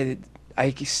 I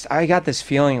got this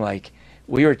feeling like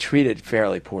we were treated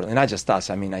fairly poorly. Not just us.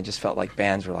 I mean, I just felt like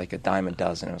bands were like a dime a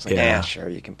dozen. It was like, yeah, sure,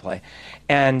 you can play.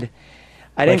 And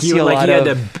I didn't see a lot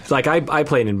of... I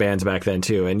played in bands back then,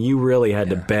 too, and you really had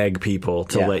to beg people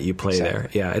to let you play there.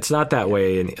 Yeah, it's not that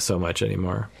way so much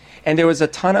anymore. And there was a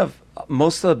ton of...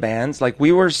 Most of the bands, like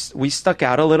we stuck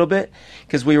out a little bit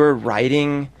because we were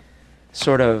writing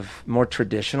sort of more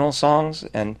traditional songs,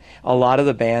 and a lot of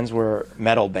the bands were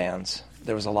metal bands.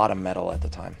 There was a lot of metal at the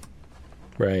time.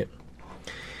 Right.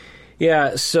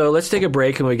 Yeah, so let's take a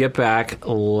break, and when we get back,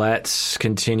 let's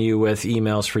continue with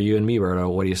emails for you and me, Berto.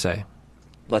 What do you say?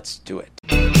 Let's do it.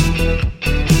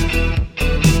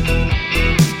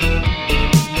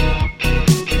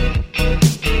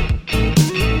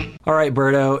 All right,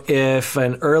 Berto, if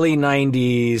an early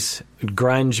 90s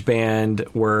grunge band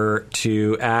were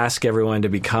to ask everyone to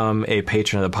become a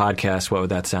patron of the podcast, what would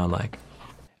that sound like?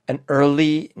 An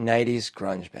early 90s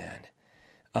grunge band.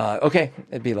 Okay,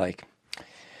 it'd be like,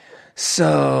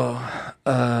 so,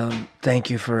 thank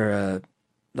you for,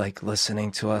 like,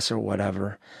 listening to us or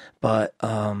whatever. But,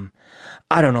 I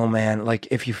don't know, man. Like,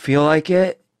 if you feel like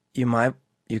it, you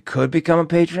could become a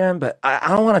patron, but I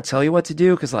don't want to tell you what to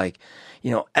do because, like, you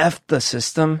know, F the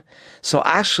system. So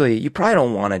actually, you probably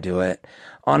don't want to do it.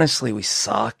 Honestly, we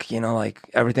suck. You know, like,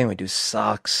 everything we do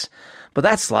sucks. But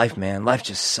that's life, man. Life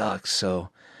just sucks. So,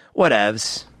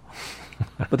 whatevs.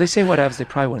 But they say whatevs. They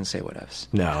probably wouldn't say whatevs.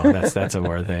 No, that's a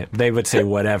word. They would say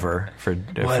whatever for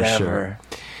sure.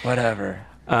 Whatever.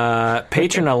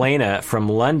 Patron Elena from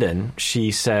London, she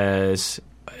says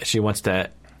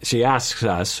she asks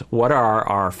us, what are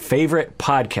our favorite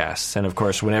podcasts? And of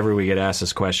course, whenever we get asked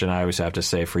this question, I always have to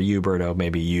say, for you, Berto,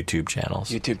 maybe YouTube channels.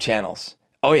 YouTube channels.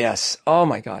 Oh, yes. Oh,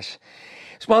 my gosh.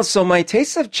 Well, so my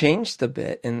tastes have changed a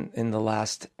bit in the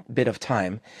last bit of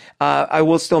time. I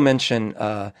will still mention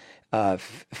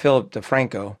Philip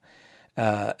DeFranco,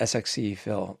 SXE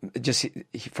Phil.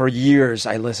 For years,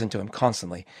 I listened to him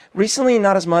constantly. Recently,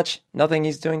 not as much. Nothing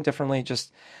he's doing differently.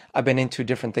 Just I've been into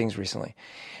different things recently.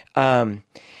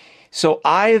 So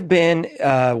I've been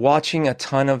watching a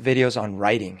ton of videos on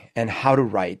writing and how to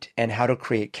write and how to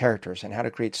create characters and how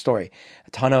to create story.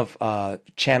 A ton of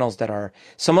channels that are,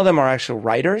 some of them are actual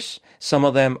writers, some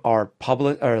of them are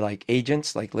like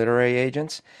agents, like literary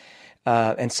agents,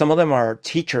 and some of them are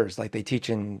teachers, like they teach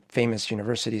in famous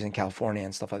universities in California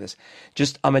and stuff like this.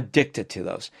 Just I'm addicted to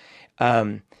those.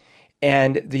 And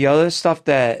the other stuff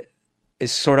that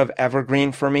is sort of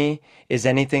evergreen for me is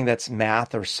anything that's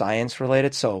math or science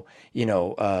related. So,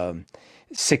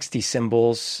 60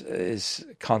 Symbols is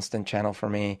a constant channel for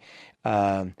me.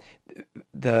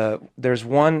 There's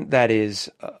one that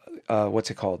is, what's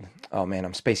it called? Oh man,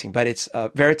 I'm spacing, but it's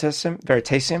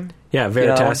Veritasium. Yeah,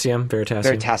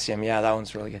 Veritasium. Yeah, that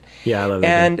one's really good. Yeah, I love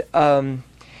that.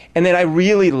 And then I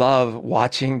really love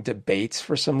watching debates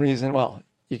for some reason. Well,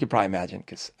 you could probably imagine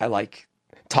because I like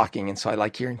talking, and so I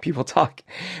like hearing people talk.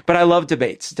 But I love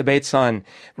debates on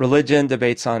religion,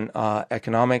 debates on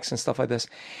economics and stuff like this.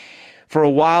 For a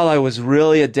while, I was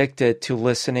really addicted to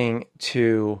listening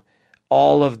to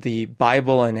all of the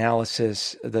Bible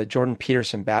analysis, the Jordan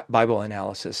Peterson Bible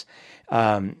analysis,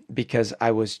 because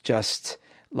I was just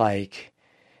like,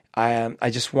 I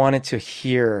just wanted to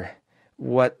hear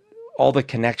what all the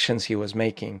connections he was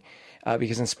making,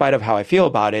 because in spite of how I feel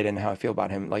about it and how I feel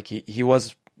about him, like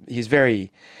he's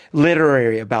very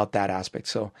literary about that aspect.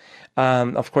 So,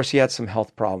 of course, he had some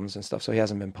health problems and stuff, so he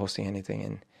hasn't been posting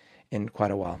anything in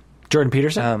quite a while. Jordan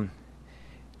Peterson?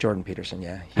 Jordan Peterson,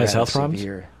 yeah. He has health problems?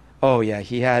 Oh, yeah.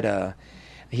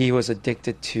 He was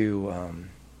addicted to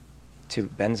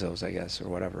benzos, I guess, or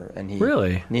whatever. And he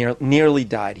really nearly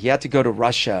died. He had to go to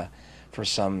Russia for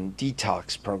some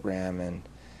detox program, and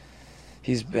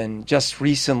he's been just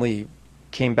recently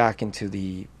came back into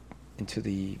the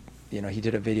he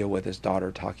did a video with his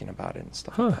daughter talking about it and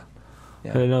stuff. Huh. Like that.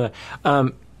 Yeah. I didn't know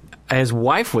that. His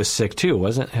wife was sick too,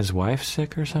 wasn't his wife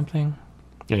sick or something?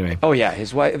 Anyway. Oh yeah,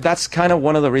 his wife. That's kind of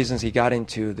one of the reasons he got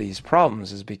into these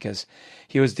problems, is because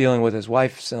he was dealing with his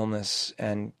wife's illness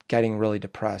and getting really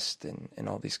depressed and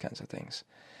all these kinds of things.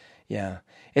 Yeah,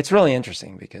 it's really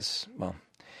interesting because, well,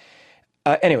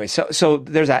 anyway, so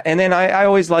there's that. And then I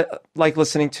always like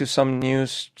listening to some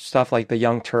news stuff like the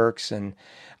Young Turks and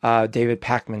David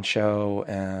Pakman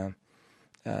show,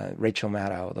 Rachel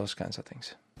Maddow, those kinds of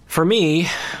things. For me,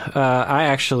 I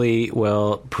actually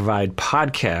will provide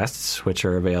podcasts, which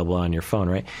are available on your phone,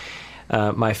 right?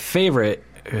 My favorite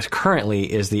currently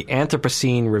is the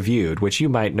Anthropocene Reviewed, which you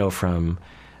might know from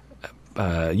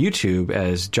YouTube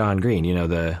as John Green,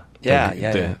 the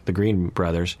Green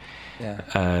brothers.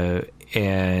 Yeah.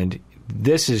 And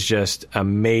this is just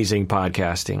amazing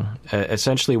podcasting.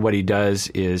 Essentially what he does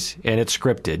is, and it's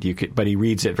scripted, but he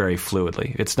reads it very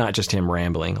fluidly. It's not just him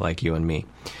rambling like you and me.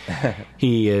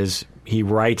 He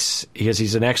writes, because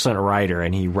he's an excellent writer,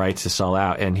 and he writes this all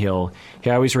out, and he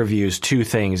always reviews 2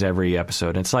 things every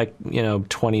episode. And it's like,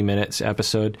 20 minutes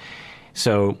episode.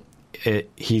 So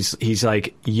he's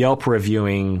like Yelp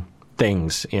reviewing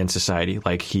things in society.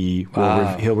 Like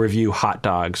he'll review hot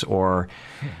dogs or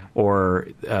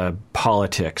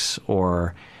politics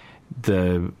or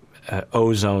the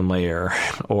ozone layer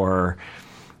or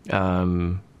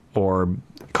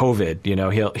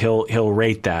COVID. He'll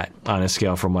rate that on a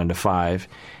scale from 1 to 5,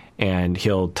 and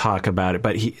he'll talk about it.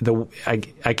 But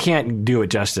I can't do it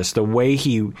justice. The way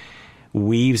he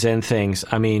weaves in things.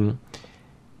 I mean,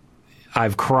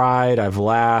 I've cried, I've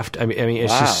laughed. I mean,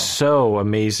 it's just so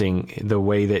amazing the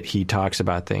way that he talks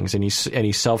about things, and he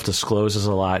self-discloses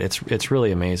a lot. It's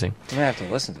really amazing. I'm gonna have to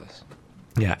listen to this.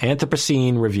 Yeah,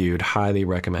 Anthropocene Reviewed, highly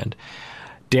recommend.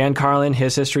 Dan Carlin,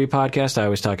 his history podcast, I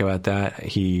always talk about that.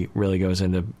 He really goes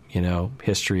into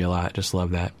history a lot. Just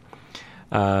love that.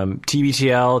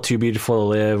 TBTL, Too Beautiful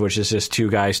to Live, which is just 2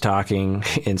 guys talking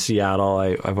in Seattle.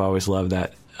 I've always loved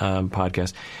that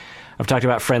podcast. I've talked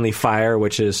about Friendly Fire,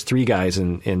 which is 3 guys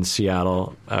in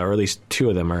Seattle, or at least 2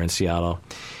 of them are in Seattle,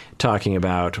 talking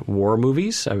about war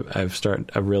movies. I've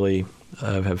really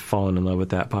have fallen in love with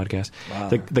that podcast. Wow.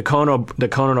 The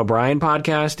Conan O'Brien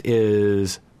podcast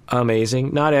is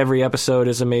amazing. Not every episode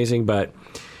is amazing, but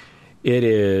it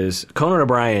is. Conan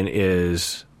O'Brien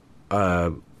is.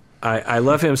 I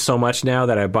love him so much now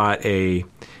that I bought a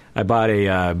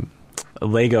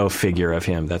Lego figure of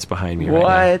him that's behind me right now.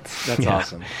 What? That's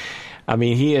awesome. I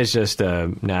mean, he is just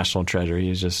a national treasure.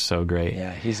 He is just so great.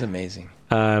 Yeah, he's amazing.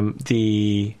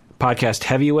 The podcast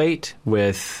Heavyweight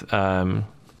with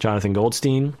Jonathan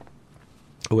Goldstein,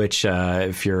 which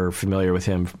if you're familiar with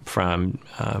him from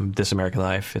This American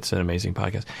Life, it's an amazing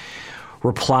podcast.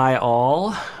 Reply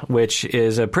All, which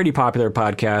is a pretty popular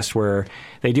podcast where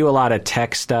they do a lot of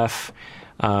tech stuff,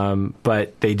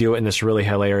 but they do it in this really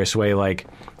hilarious way. Like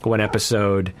one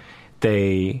episode,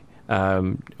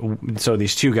 so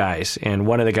these 2 guys, and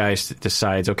one of the guys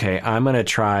decides, okay, I'm going to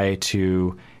try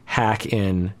to hack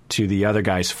in to the other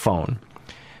guy's phone.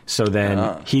 So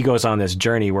then he goes on this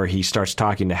journey where he starts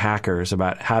talking to hackers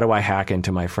about how do I hack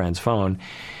into my friend's phone,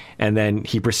 and then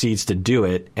he proceeds to do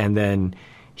it, and then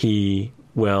he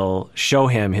will show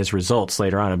him his results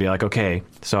later on and be like, okay,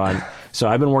 so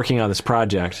I've been working on this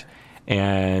project,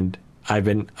 and I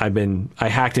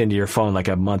hacked into your phone like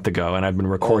a month ago, and I've been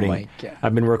recording. Oh my God.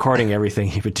 I've been recording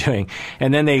everything you've been doing,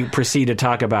 and then they proceed to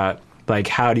talk about like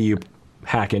how do you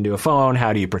hack into a phone,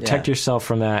 how do you protect yourself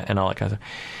from that, and all that kind of stuff.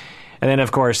 And then,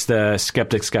 of course, the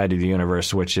Skeptic's Guide to the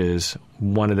Universe, which is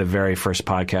one of the very first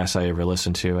podcasts I ever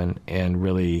listened to, and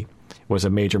really was a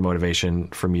major motivation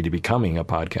for me to becoming a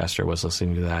podcaster, was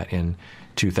listening to that in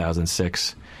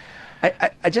 2006.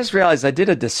 I just realized I did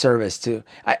a disservice too.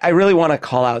 I really want to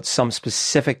call out some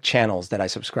specific channels that I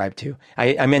subscribe to.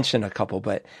 I mentioned a couple,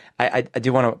 but I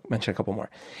do want to mention a couple more.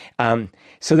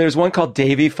 So there's one called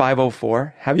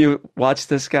Davey504. Have you watched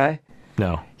this guy?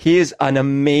 No. He is an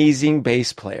amazing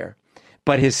bass player,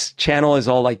 but his channel is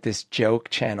all like this joke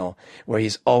channel where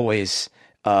he's always,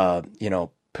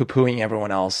 poo-pooing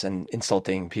everyone else and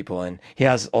insulting people. And he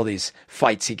has all these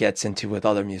fights he gets into with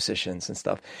other musicians and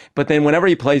stuff. But then whenever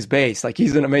he plays bass, like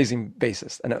he's an amazing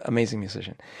bassist, an amazing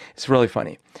musician. It's really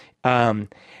funny.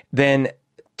 Then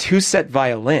Two Set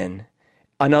Violin,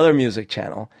 another music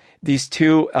channel. These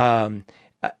 2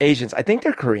 Asians, I think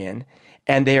they're Korean,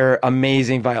 and they're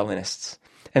amazing violinists.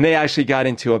 And they actually got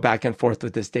into a back and forth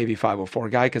with this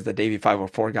Davey504 guy because the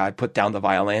Davey504 guy put down the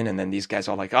violin, and then these guys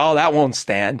are like, oh, that won't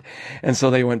stand. And so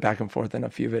they went back and forth in a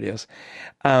few videos.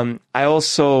 I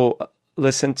also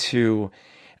listened to,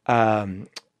 so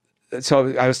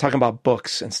I was talking about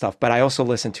books and stuff, but I also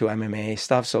listen to MMA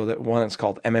stuff. So that one is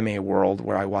called MMA World,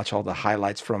 where I watch all the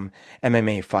highlights from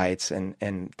MMA fights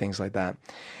and things like that.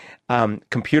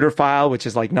 Computer File, which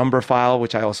is like Number File,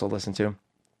 which I also listen to.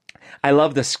 I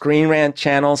love the Screen Rant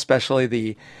channel, especially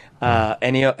the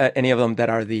any of them that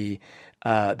are the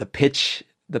pitch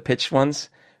ones,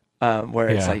 where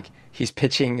it's like he's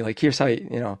pitching like, here's how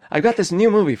I've got this new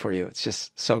movie for you. It's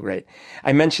just so great.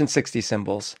 I mentioned 60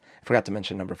 Symbols. forgot to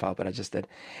mention number 5, but I just did.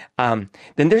 Then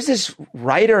there's this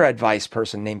writer advice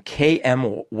person named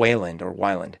K.M.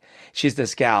 Weiland. She's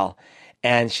this gal,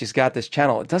 and she's got this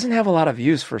channel. It doesn't have a lot of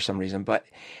views for some reason, but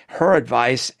her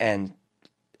advice and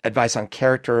advice on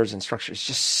characters and structure is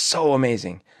just so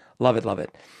amazing. Love it, love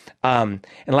it. And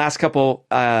last couple,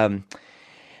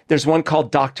 there's one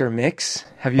called Dr. Mix.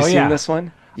 Have you seen this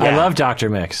one? Yeah. I love Dr.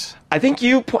 Mix. I think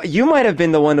you might have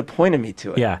been the one who pointed me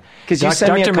to it. Yeah, because you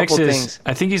sent me a couple things.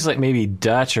 I think he's like maybe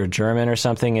Dutch or German or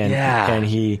something, and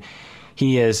he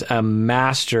is a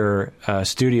master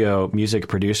studio music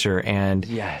producer, and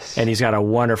he's got a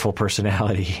wonderful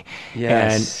personality.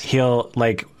 And he'll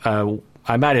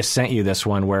I might have sent you this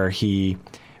one where he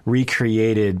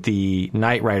recreated the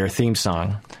Knight Rider theme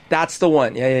song. That's the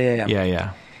one.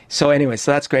 Yeah. So anyway,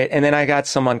 so that's great. And then I got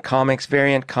some on comics,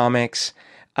 variant comics.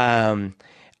 You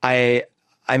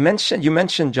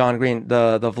mentioned John Green,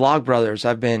 the Vlog Brothers.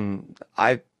 I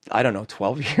don't know,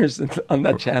 12 years on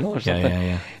that channel or something.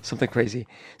 Yeah. Something crazy.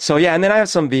 So yeah, and then I have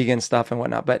some vegan stuff and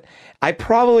whatnot, but I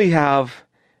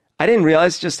didn't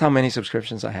realize just how many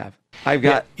subscriptions I have. I've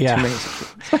got too many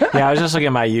subscriptions. I was just looking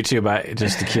at my YouTube,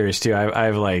 just curious too. I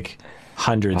have like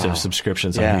hundreds of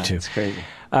subscriptions on YouTube. It's crazy.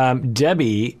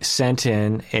 Debbie sent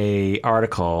in a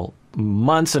article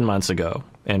months and months ago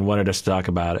and wanted us to talk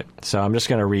about it. So I'm just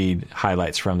going to read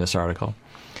highlights from this article.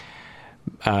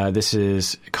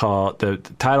 The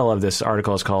title of this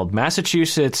article is called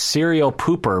Massachusetts Serial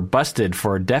Pooper Busted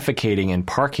for Defecating in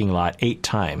Parking Lot 8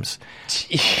 Times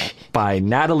by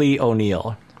Natalie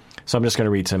O'Neill. So I'm just going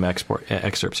to read some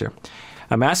excerpts here.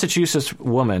 A Massachusetts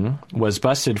woman was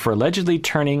busted for allegedly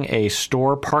turning a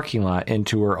store parking lot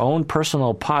into her own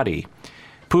personal potty,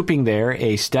 pooping there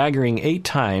a staggering 8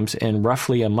 times in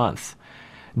roughly a month.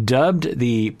 Dubbed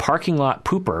the parking lot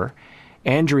pooper,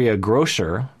 Andrea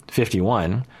Grosser,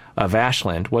 51, of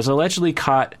Ashland, was allegedly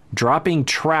caught dropping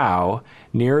trow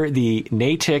near the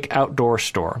Natick outdoor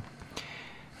store.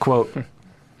 Quote,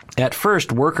 at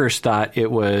first, workers thought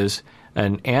it was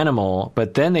an animal,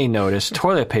 but then they noticed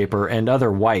toilet paper and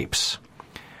other wipes.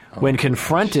 When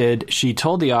confronted, she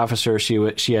told the officer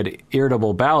she had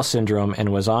irritable bowel syndrome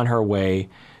and was on her way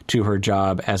to her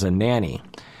job as a nanny.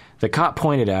 The cop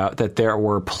pointed out that there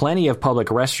were plenty of public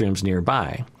restrooms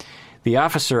nearby. The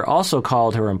officer also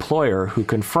called her employer, who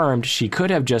confirmed she could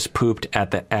have just pooped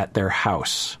at their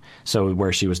house, so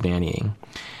where she was nannying.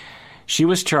 She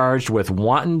was charged with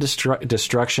wanton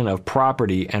destruction of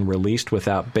property and released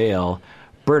without bail.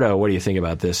 Berto, what do you think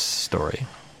about this story?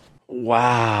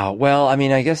 Wow. Well, I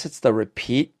mean, I guess it's the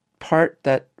repeat part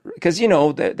that, because,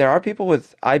 there are people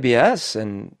with IBS,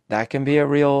 and that can be a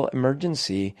real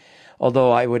emergency.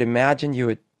 Although I would imagine you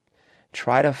would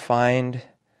try to find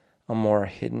a more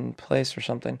hidden place or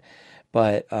something.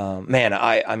 But man,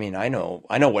 I know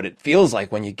what it feels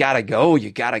like when you gotta go.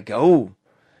 Has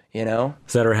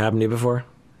that ever happened to you before?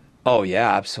 Oh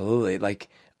yeah, absolutely. Like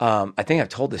I think I've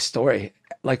told this story.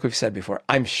 Like we've said before,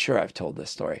 I'm sure I've told this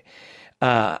story.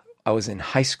 I was in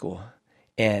high school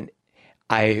and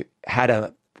I had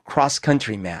a cross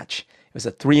country match. It was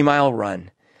a 3-mile run.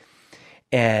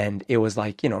 And it was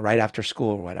like, right after school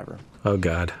or whatever. Oh,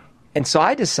 God. And so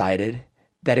I decided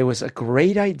that it was a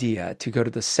great idea to go to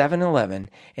the 7-Eleven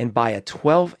and buy a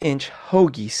 12-inch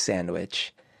hoagie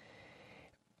sandwich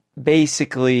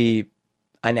basically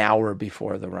an hour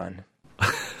before the run.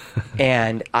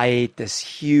 And I ate this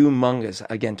humongous,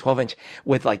 again, 12-inch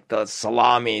with like the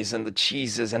salamis and the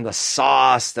cheeses and the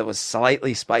sauce that was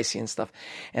slightly spicy and stuff.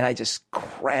 And I just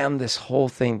crammed this whole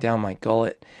thing down my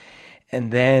gullet.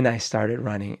 And then I started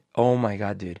running. Oh my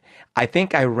God, dude. I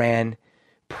think I ran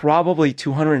probably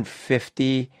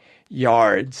 250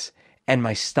 yards and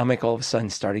my stomach all of a sudden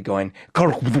started going.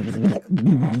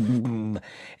 And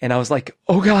I was like,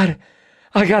 oh God,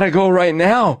 I gotta go right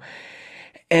now.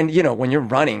 And when you're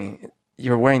running,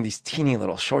 you're wearing these teeny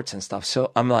little shorts and stuff.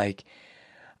 So I'm like,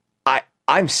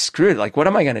 I'm screwed. Like, what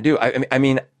am I gonna do? I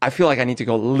mean, I feel like I need to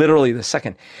go literally the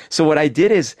second. So what I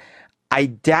did is I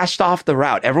dashed off the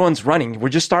route. Everyone's running. We're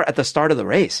just at the start of the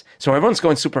race. So everyone's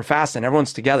going super fast and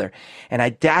everyone's together. And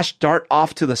I dart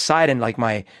off to the side and like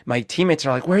my teammates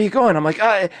are like, where are you going? I'm like,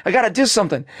 I got to do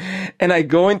something. And I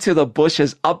go into the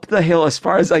bushes up the hill as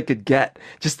far as I could get,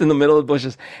 just in the middle of the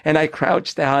bushes. And I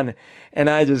crouched down and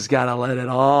I just got to let it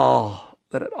all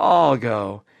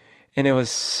go. And it was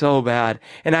so bad.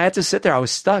 And I had to sit there. I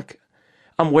was stuck.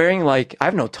 I'm wearing I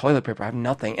have no toilet paper. I have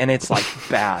nothing. And it's like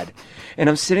bad. And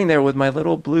I'm sitting there with my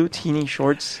little blue teeny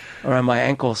shorts around my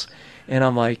ankles. And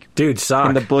I'm like, dude, sock.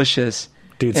 In the bushes.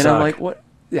 Dude, and sock. I'm like, what?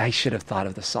 I should have thought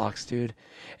of the socks, dude.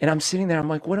 And I'm sitting there. I'm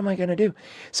like, what am I going to do?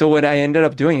 So what I ended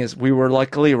up doing is we were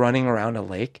luckily running around a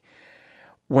lake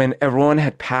when everyone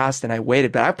had passed and I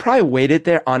waited. But I probably waited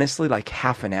there, honestly, like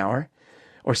half an hour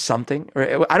or something.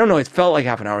 Or I don't know. It felt like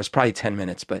half an hour. It was probably 10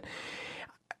 minutes. But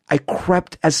I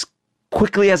crept as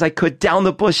quickly as I could down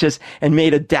the bushes and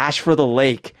made a dash for the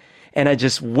lake. And I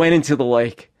just went into the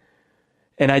lake.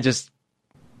 And I just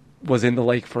was in the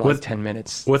lake for like 10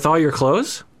 minutes. With all your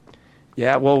clothes?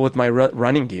 Yeah, well, with my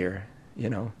running gear, you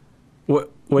know.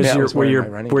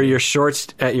 Were your shorts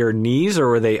at your knees or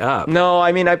were they up? No,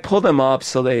 I mean I pulled them up,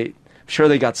 so I'm sure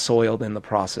they got soiled in the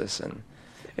process, and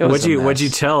it was What'd you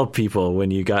tell people when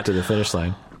you got to the finish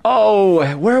line?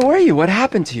 Oh, where were you? What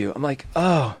happened to you? I'm like,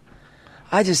 oh,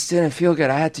 I just didn't feel good.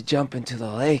 I had to jump into the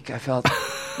lake. I felt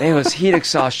it was heat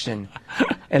exhaustion,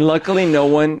 and luckily no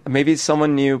one, maybe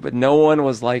someone knew, but no one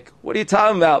was like, "What are you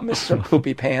talking about, Mr.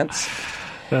 Poopy Pants?"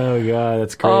 Oh God,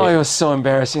 that's great. Oh, it was so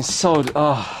embarrassing.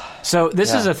 So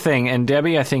this is a thing, and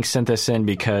Debbie, I think, sent this in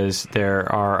because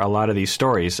there are a lot of these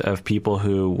stories of people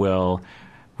who will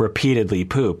repeatedly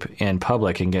poop in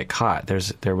public and get caught.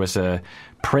 There was a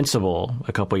principal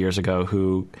a couple years ago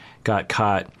who got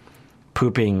caught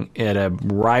pooping at a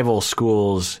rival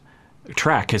school's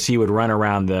track because he would run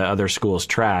around the other school's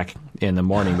track in the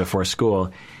morning before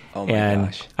school. Oh my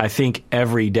gosh. I think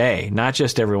every day, not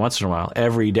just every once in a while,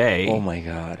 every day. Oh my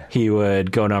God. He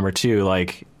would go number 2,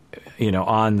 like,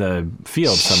 on the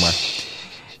field somewhere.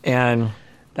 And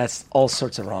that's all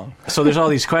sorts of wrong. So there's all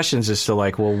these questions as to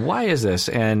like, well, why is this?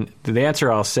 And the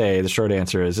answer I'll say, the short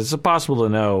answer is it's impossible to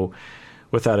know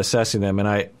without assessing them. And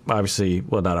I obviously,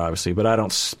 well, not obviously, but I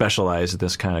don't specialize at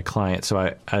this kind of client, so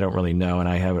I don't really know, and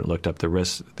I haven't looked up the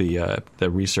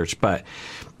research. But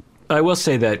I will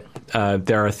say that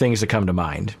there are things that come to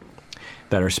mind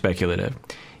that are speculative,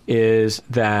 is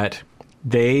that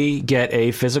they get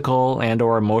a physical and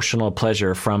or emotional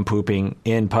pleasure from pooping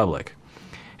in public.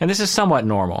 And this is somewhat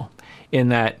normal in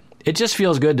that it just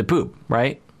feels good to poop,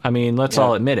 right? I mean, let's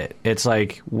all admit it. It's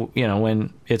like,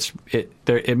 when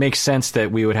it makes sense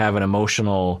that we would have an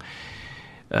emotional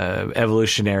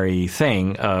evolutionary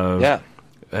thing of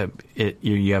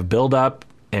you have buildup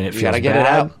and it feels bad. Get it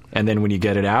out. And then when you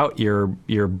get it out, your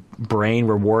brain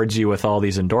rewards you with all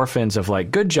these endorphins of like,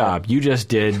 good job, you just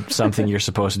did something you're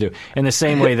supposed to do. In the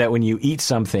same way that when you eat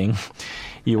something,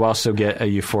 you also get a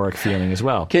euphoric feeling as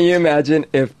well. Can you imagine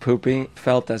if pooping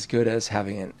felt as good as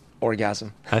having an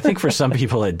orgasm? I think for some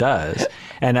people it does.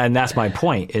 And that's my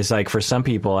point, is like for some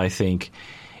people, I think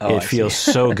it feels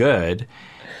so good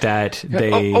that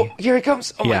they... Oh, here it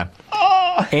comes. Oh, yeah.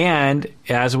 And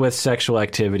as with sexual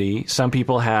activity, some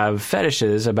people have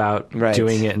fetishes about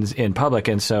doing it in public.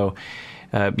 And so,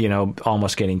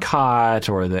 almost getting caught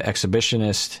or the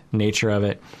exhibitionist nature of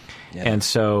it. Yeah. And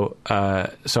so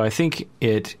I think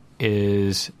it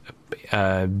is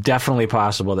definitely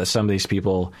possible that some of these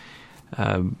people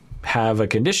have a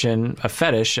condition, a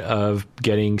fetish of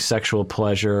getting sexual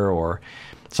pleasure or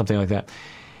something like that.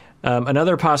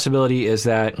 Another possibility is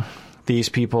that these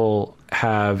people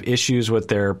have issues with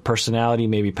their personality,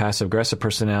 maybe passive-aggressive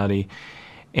personality,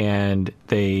 and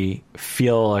they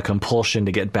feel a compulsion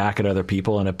to get back at other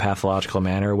people in a pathological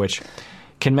manner, which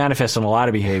can manifest in a lot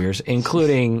of behaviors,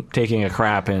 including taking a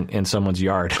crap in someone's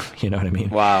yard. You know what I mean?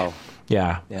 Wow.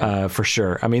 Yeah. For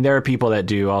sure. I mean, there are people that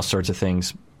do all sorts of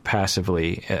things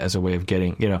passively as a way of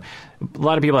getting, a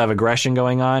lot of people have aggression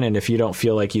going on, and if you don't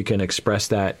feel like you can express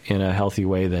that in a healthy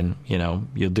way, then,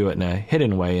 you'll do it in a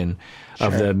hidden way. And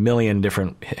of the million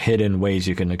different hidden ways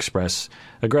you can express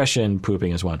aggression,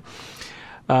 pooping is one.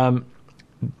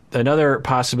 Another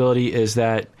possibility is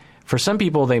that for some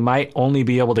people, they might only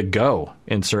be able to go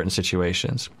in certain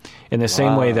situations. In the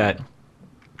same way that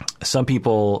some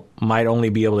people might only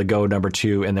be able to go number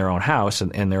 2 in their own house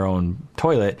and in their own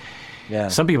toilet. Yeah.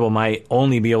 Some people might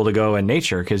only be able to go in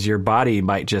nature because your body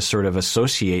might just sort of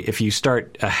associate. If you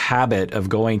start a habit of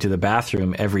going to the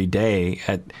bathroom every day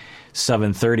at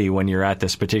 7:30 when you're at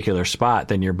this particular spot,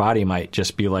 then your body might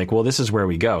just be like, well, this is where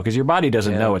we go. Because your body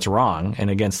doesn't know it's wrong and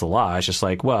against the law. It's just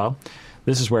like, well,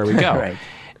 this is where we go. Right.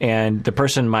 And the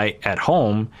person might at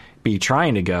home be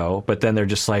trying to go, but then they're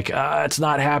just like, it's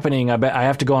not happening. I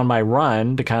have to go on my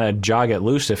run to kind of jog it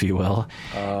loose, if you will.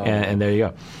 And there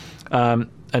you go.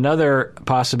 Another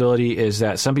possibility is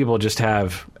that some people just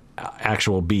have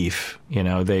actual beef.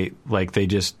 They're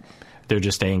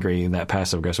just angry in that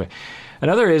passive aggressive way.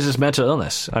 Another is mental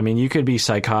illness. I mean, you could be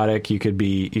psychotic. You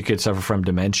could suffer from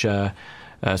dementia,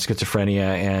 schizophrenia,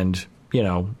 and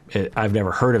I've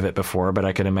never heard of it before, but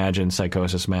I could imagine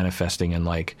psychosis manifesting in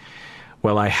like,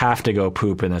 well, I have to go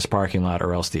poop in this parking lot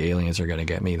or else the aliens are going to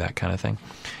get me, that kind of thing.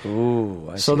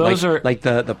 Ooh, I so see. those are like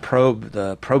the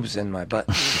probes in my butt.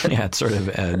 Yeah, it's sort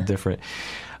of different.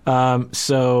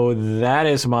 So that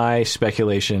is my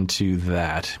speculation to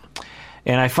that.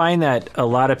 And I find that a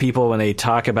lot of people, when they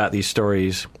talk about these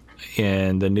stories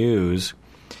in the news,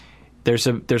 there's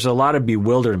a lot of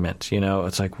bewilderment.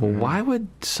 It's like, well, why would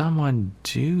someone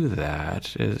do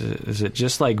that? Is it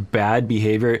just like bad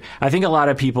behavior? I think a lot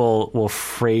of people will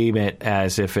frame it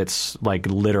as if it's like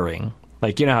littering.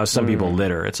 Like, how some people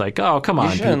litter. It's like, oh, come on,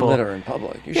 you shouldn't people. litter in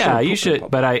public. You should.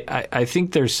 But I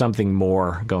think there's something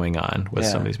more going on with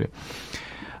some of these people.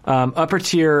 Upper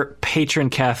tier patron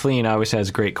Kathleen always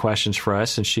has great questions for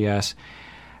us, and she asks,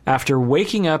 after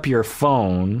waking up your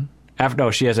phone,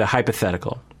 she has a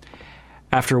hypothetical.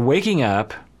 After waking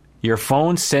up, your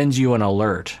phone sends you an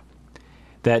alert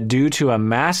that due to a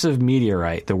massive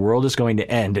meteorite, the world is going to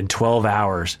end in 12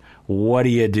 hours. What do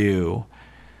you do?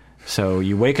 So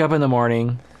you wake up in the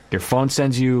morning, your phone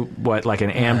sends you like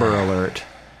an Amber Alert.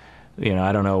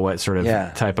 I don't know what sort of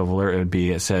type of alert it would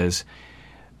be. It says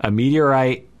a meteor,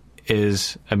 asteroid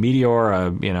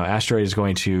is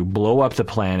going to blow up the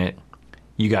planet.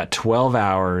 You got 12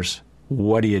 hours.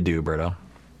 What do you do, Berto?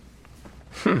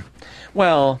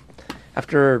 Well,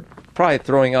 after probably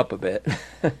throwing up a bit,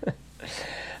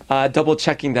 double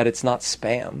checking that it's not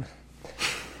spam.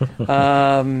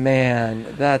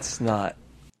 Man, that's not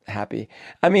happy.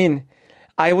 I mean,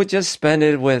 I would just spend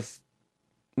it with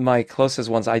my closest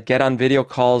ones. I'd get on video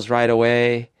calls right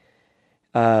away.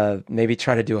 Maybe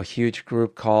try to do a huge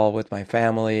group call with my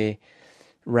family,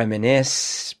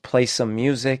 reminisce, play some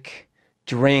music,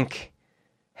 drink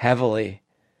heavily,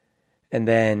 and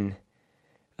then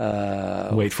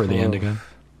wait for the end again.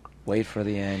 Wait for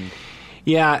the end.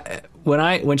 Yeah,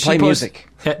 when she play music.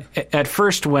 At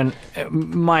first, when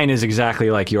mine is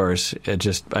exactly like yours,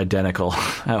 just identical.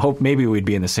 I hope maybe we'd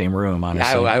be in the same room.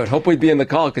 Honestly, I would hope we'd be in the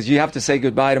call because you have to say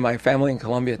goodbye to my family in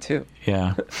Colombia too.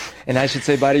 Yeah, and I should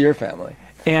say bye to your family.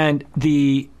 And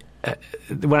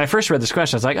when I first read this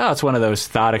question, I was like, oh, it's one of those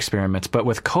thought experiments. But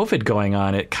with COVID going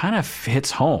on, it kind of hits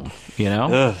home.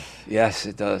 Ugh, yes,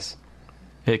 it does.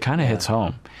 It kind of hits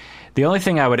home. The only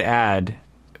thing I would add,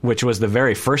 which was the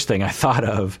very first thing I thought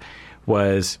of,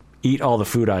 was eat all the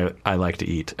food I like to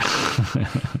eat.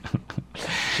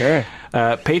 Sure.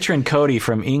 Patron Cody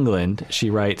from England, she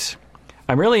writes,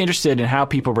 I'm really interested in how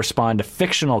people respond to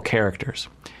fictional characters.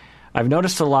 I've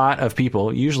noticed a lot of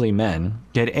people, usually men,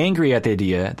 get angry at the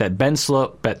idea that Ben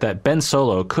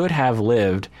Solo could have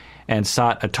lived and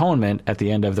sought atonement at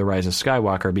the end of The Rise of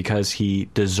Skywalker because he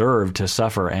deserved to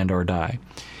suffer and or die.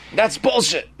 That's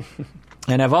bullshit.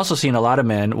 And I've also seen a lot of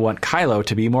men want Kylo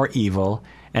to be more evil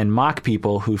and mock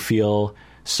people who feel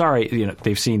sorry.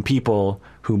 They've seen people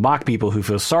who mock people who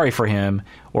feel sorry for him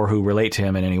or who relate to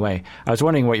him in any way. I was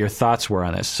wondering what your thoughts were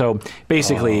on this. So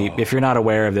basically, if you're not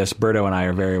aware of this, Berto and I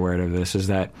are very aware of this, is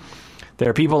that there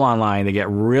are people online that get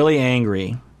really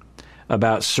angry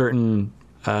about certain,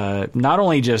 not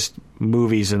only just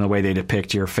movies and the way they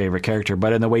depict your favorite character,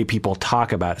 but in the way people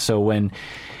talk about it. So when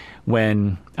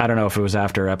I don't know if it was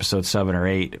after episode 7 or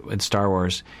 8 in Star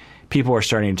Wars, people were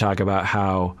starting to talk about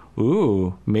how,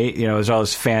 there's all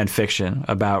this fan fiction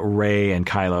about Rey and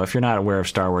Kylo. If you're not aware of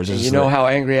Star Wars, how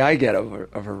angry I get over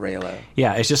Reylo.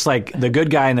 Yeah, it's just like the good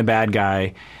guy and the bad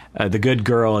guy, the good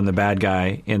girl and the bad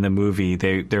guy in the movie.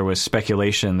 There was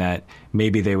speculation that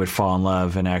maybe they would fall in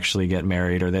love and actually get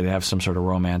married, or they'd have some sort of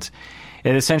romance.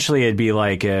 It'd be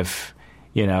like if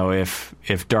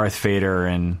Darth Vader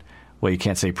and, well, you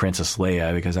can't say Princess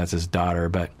Leia because that's his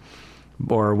daughter,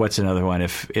 or what's another one?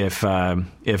 If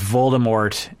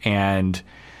Voldemort and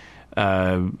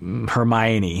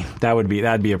Hermione,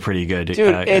 that'd be a pretty good.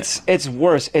 Dude, it's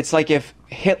worse. It's like if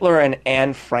Hitler and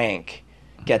Anne Frank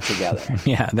get together.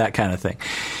 Yeah, that kind of thing.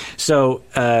 So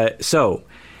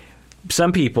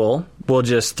some people will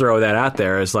just throw that out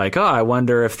there as like, oh, I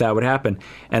wonder if that would happen,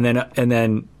 and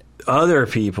then other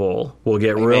people will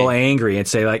get real angry and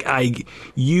say, like,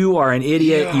 you are an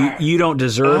idiot. You don't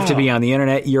deserve to be on the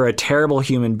internet. You're a terrible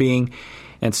human being.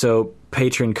 And so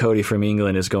patron Cody from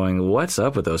England is going, what's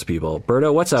up with those people?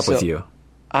 Berto, what's up with you?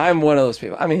 I'm one of those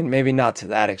people. I mean, maybe not to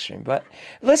that extreme, but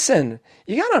listen,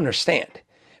 you got to understand,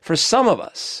 for some of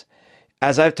us,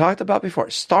 as I've talked about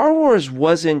before, Star Wars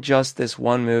wasn't just this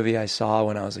one movie I saw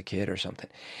when I was a kid or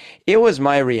something. It was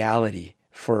my reality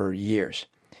for years.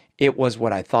 It was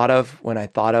what I thought of when I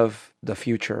thought of the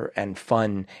future and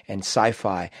fun and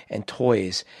sci-fi and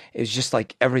toys. It was just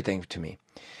like everything to me.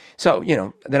 So,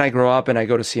 then I grow up and I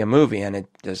go to see a movie and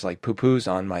there's like poo-poos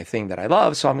on my thing that I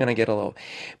love. So I'm going to get a little,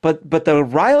 but the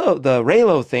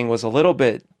Reylo thing was a little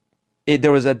bit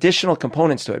there was additional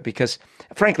components to it because,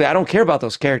 frankly, I don't care about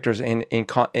those characters in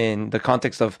the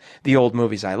context of the old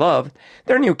movies I loved.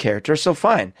 They're new characters, so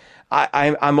fine.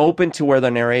 I'm open to where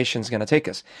the narration is going to take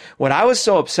us. What I was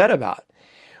so upset about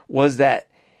was that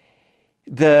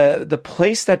the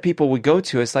place that people would go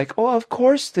to is like, oh, of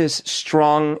course, this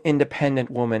strong, independent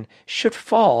woman should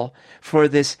fall for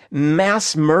this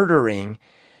mass murdering,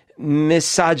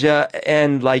 misogya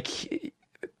and like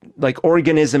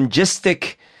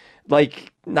organismistic,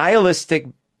 like nihilistic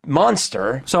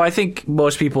monster. So I think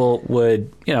most people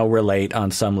would, relate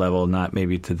on some level, not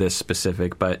maybe to this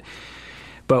specific, but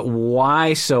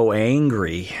why so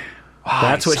angry?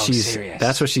 That's what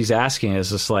she's asking. Is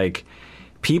just like,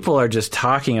 people are just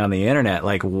talking on the internet.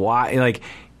 Like, why? Like,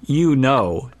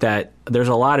 that there's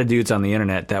a lot of dudes on the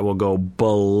internet that will go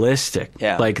ballistic.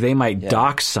 Yeah. Like, they might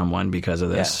dox someone because of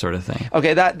this sort of thing.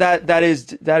 Okay, that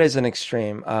is an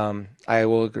extreme. I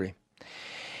will agree.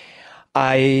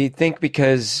 I think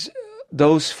because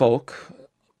those folk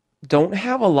don't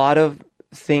have a lot of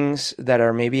things that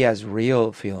are maybe as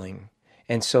real feeling.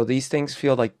 And so these things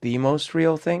feel like the most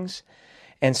real things.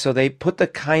 And so they put the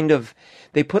kind of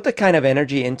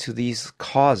energy into these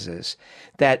causes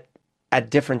that at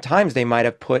different times they might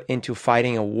have put into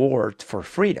fighting a war for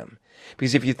freedom.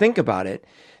 Because if you think about it,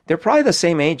 they're probably the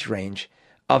same age range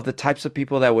of the types of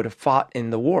people that would have fought in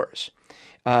the wars.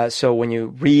 So when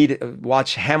you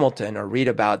watch Hamilton or read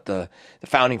about the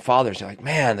founding fathers, you're like,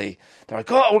 man, they're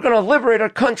like, oh, we're going to liberate our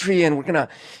country and we're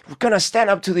going to stand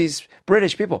up to these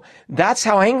British people. That's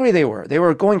how angry they were. They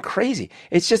were going crazy.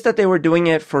 It's just that they were doing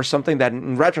it for something that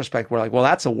in retrospect, we're like, well,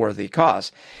 that's a worthy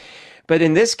cause. But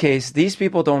in this case, these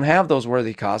people don't have those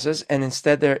worthy causes, and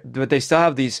instead they still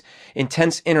have these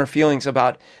intense inner feelings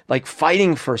about like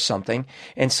fighting for something.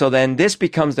 And so then this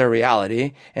becomes their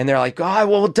reality, and they're like, oh, I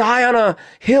will die on a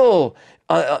hill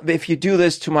if you do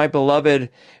this to my beloved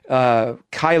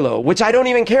Kylo, which I don't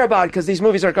even care about because these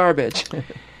movies are garbage.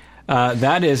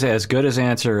 That is as good as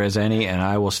answer as any, and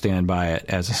I will stand by it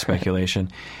as a speculation.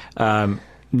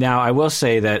 Now, I will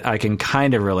say that I can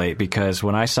kind of relate because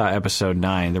when I saw Episode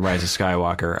 9, The Rise of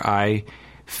Skywalker, I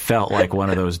felt like one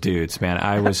of those dudes, man.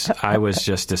 I was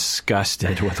just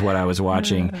disgusted with what I was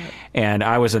watching, and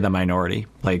I was in the minority.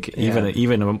 Like even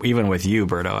with you,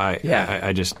 Berto,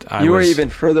 I were even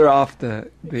further off the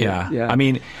I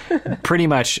mean, pretty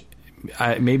much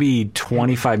maybe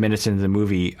 25 minutes into the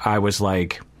movie, I was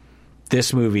like,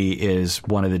 this movie is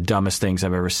one of the dumbest things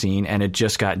I've ever seen, and it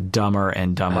just got dumber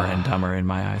and dumber and dumber in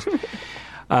my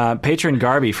eyes. Patron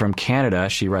Garby from Canada,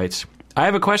 she writes, I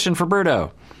have a question for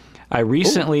Berto. I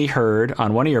recently heard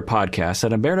on one of your podcasts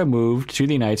that Umberto moved to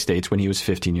the United States when he was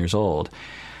 15 years old.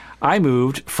 I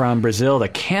moved from Brazil to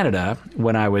Canada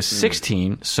when I was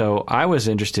 16, so I was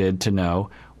interested to know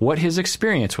what his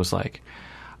experience was like.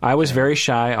 I was very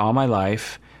shy all my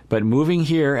life, but moving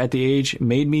here at the age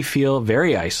made me feel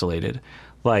very isolated,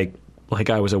 like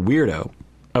I was a weirdo.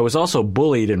 I was also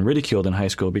bullied and ridiculed in high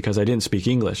school because I didn't speak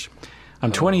English.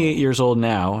 I'm 28 years old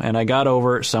now, and I got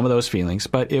over some of those feelings,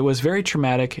 but it was a very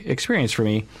traumatic experience for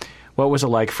me. What was it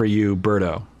like for you,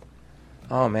 Berto?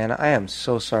 Oh, man, I am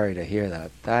so sorry to hear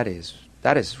that. That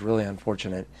is really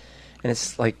unfortunate. And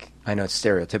it's like, I know it's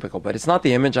stereotypical, but it's not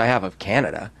the image I have of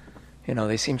Canada.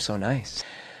 They seem so nice.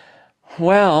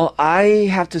 Well, I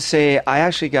have to say I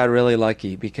actually got really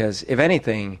lucky because, if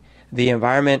anything, the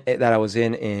environment that I was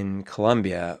in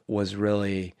Colombia was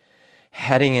really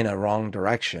heading in a wrong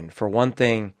direction. For one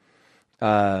thing,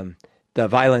 the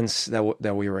violence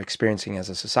that we were experiencing as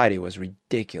a society was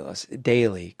ridiculous,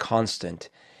 daily, constant,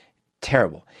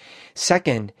 terrible.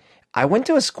 Second, I went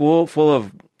to a school full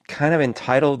of kind of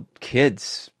entitled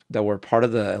kids that were part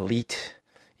of the elite.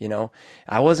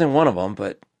 I wasn't one of them,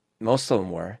 but most of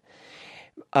them were.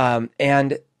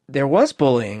 And there was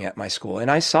bullying at my school, and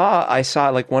I saw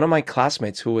like one of my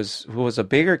classmates who was a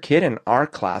bigger kid in our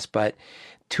class, but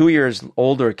 2 years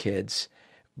older kids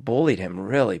bullied him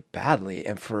really badly,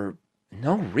 and for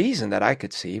no reason that I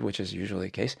could see, which is usually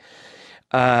the case.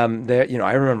 I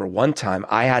remember one time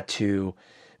I had to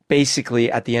basically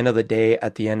at the end of the day,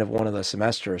 at the end of one of the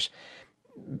semesters,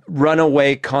 run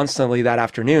away constantly that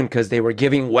afternoon because they were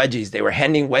giving wedgies. They were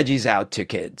handing wedgies out to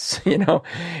kids,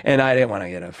 and I didn't want to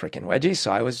get a freaking wedgie.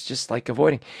 So I was just like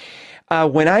avoiding.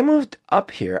 When I moved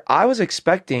up here, I was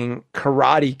expecting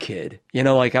Karate Kid,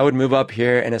 like I would move up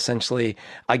here and essentially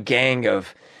a gang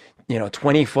of,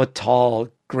 20-foot tall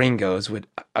gringos would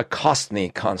accost me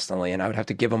constantly, and I would have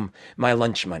to give them my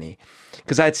lunch money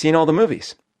because I had seen all the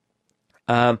movies.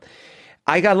 I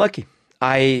got lucky.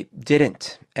 I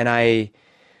didn't. And I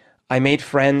made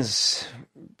friends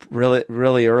really,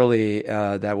 really early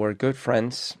that were good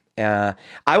friends.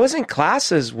 I was in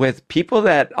classes with people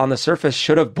that on the surface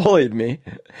should have bullied me.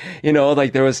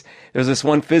 Like there was this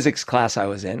one physics class I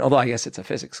was in, although I guess it's a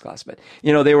physics class, but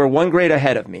they were one grade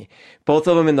ahead of me, both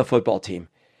of them in the football team.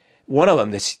 One of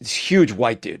them, this huge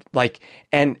white dude,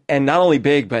 and not only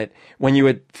big, but when you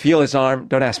would feel his arm,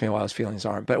 don't ask me why I was feeling his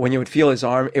arm, but when you would feel his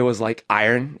arm, it was like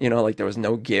iron, like there was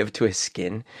no give to his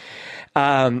skin.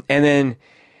 And then,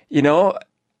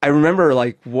 I remember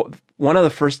one of the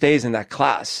first days in that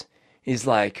class, he's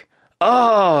like,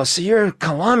 "Oh, so you're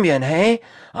Colombian, hey?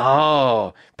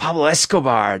 Oh, Pablo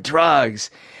Escobar, drugs."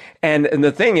 And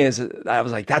the thing is, I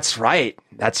was like, that's right,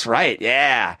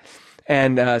 yeah.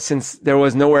 And since there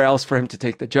was nowhere else for him to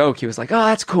take the joke, he was like, "Oh,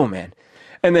 that's cool, man."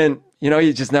 And then,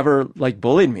 he just never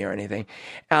bullied me or anything.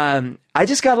 I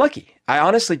just got lucky. I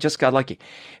honestly just got lucky.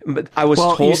 But I was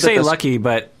told you say lucky,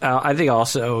 but I think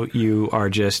also you are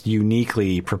just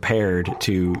uniquely prepared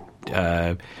to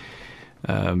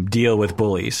deal with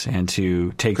bullies and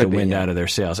to take the wind out of their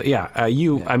sails. Yeah,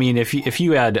 I mean, if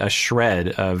you had a shred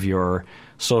of your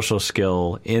social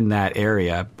skill in that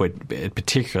area, but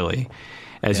particularly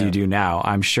as you do now,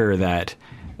 I'm sure that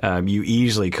you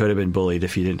easily could have been bullied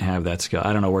if you didn't have that skill.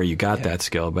 I don't know where you got that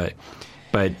skill, but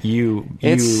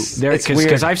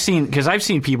because I've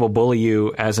seen people bully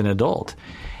you as an adult,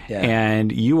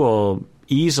 and you will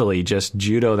easily just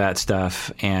judo that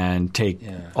stuff and take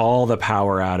all the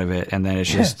power out of it, and then it's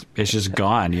just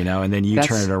gone, and then you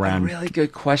turn it around. That's a really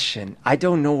good question. I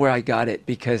don't know where I got it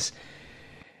because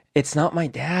it's not my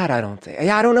dad, I don't think.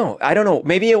 Yeah, I don't know.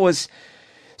 Maybe it was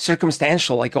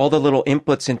circumstantial, like all the little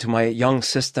inputs into my young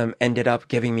system ended up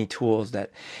giving me tools so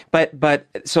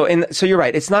you're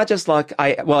right. It's not just luck.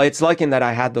 It's luck in that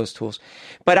I had those tools,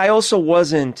 but I also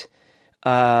wasn't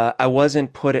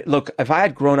look, if I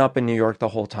had grown up in New York the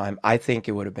whole time, I think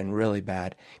it would have been really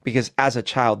bad because as a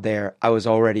child there, I was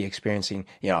already experiencing,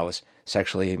 I was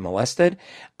sexually molested.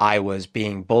 I was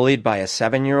being bullied by a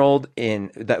 7-year-old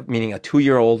meaning a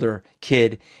 2-year older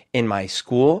kid in my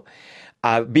school.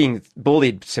 Being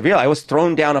bullied severely. I was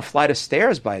thrown down a flight of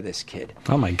stairs by this kid.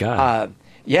 Oh my God.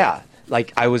 Yeah.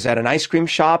 I was at an ice cream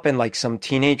shop and some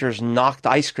teenagers knocked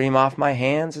ice cream off my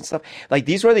hands and stuff.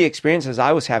 These were the experiences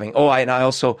I was having. Oh, I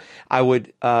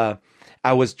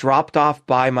was dropped off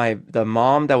by the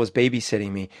mom that was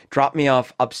babysitting me, dropped me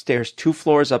off upstairs, 2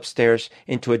 floors upstairs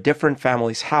into a different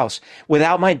family's house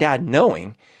without my dad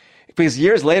knowing. Because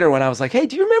years later when I was like, "Hey,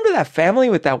 do you remember that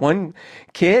family with that one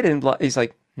kid?" And he's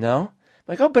like, "No."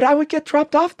 I'm like, "Oh, but I would get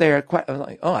dropped off there." I was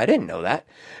like, "Oh, I didn't know that."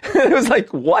 It was like,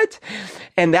 what?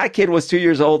 And that kid was 2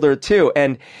 years older too.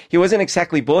 And he wasn't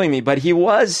exactly bullying me, but he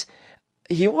was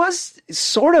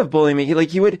sort of bullying me.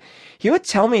 He would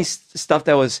tell me stuff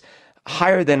that was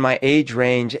higher than my age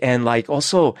range and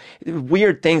also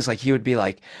weird things. He would be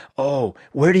like, "Oh,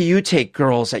 where do you take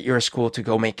girls at your school to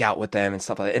go make out with them?" and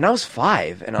stuff like that. And I was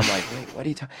 5 and I'm like, "Wait, what are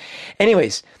you talking?"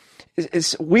 Anyways,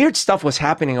 it's weird stuff was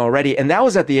happening already. And that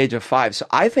was at the age of 5. So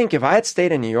I think if I had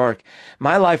stayed in New York,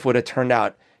 my life would have turned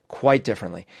out quite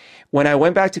differently. When I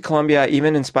went back to Colombia,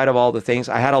 even in spite of all the things,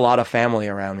 I had a lot of family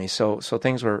around me. So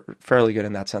things were fairly good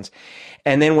in that sense.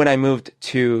 And then when I moved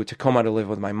to Tacoma to live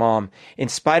with my mom, in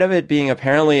spite of it being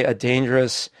apparently a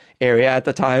dangerous area at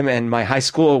the time, and my high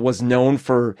school was known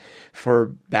for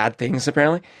bad things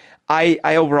apparently,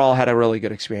 I overall had a really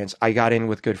good experience. I got in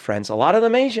with good friends, a lot of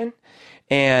them Asian.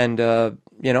 And, I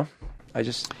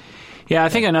just... Yeah, I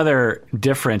think another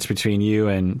difference between you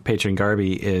and Patron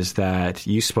Garby is that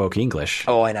you spoke English.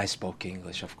 Oh, and I spoke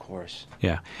English, of course.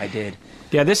 Yeah. I did.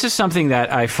 Yeah, this is something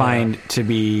that I find to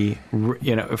be,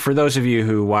 for those of you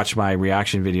who watch my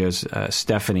reaction videos,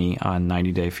 Stephanie on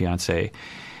 90 Day Fiancé,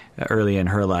 early in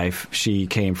her life, she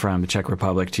came from the Czech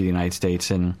Republic to the United States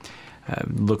and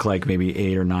looked like maybe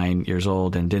 8 or 9 years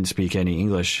old and didn't speak any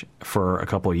English for a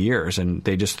couple of years, and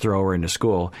they just throw her into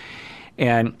school.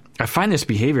 And I find this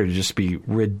behavior to just be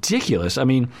ridiculous. I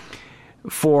mean,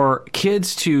 for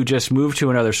kids to just move to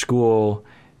another school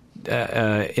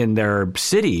in their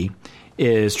city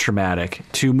is traumatic.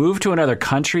 To move to another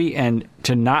country and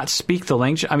to not speak the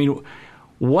language, I mean,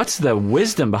 what's the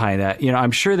wisdom behind that?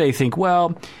 I'm sure they think,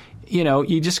 well,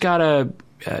 you just got to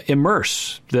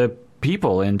immerse the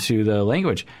people into the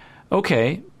language.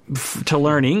 Okay, to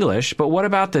learn English, but what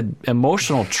about the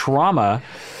emotional trauma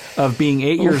of being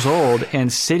 8 years old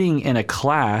and sitting in a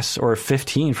class, or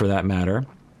 15 for that matter,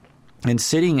 and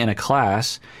sitting in a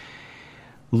class,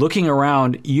 looking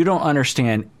around, you don't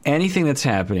understand anything that's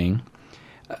happening.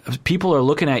 People are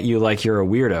looking at you like you're a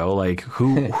weirdo, like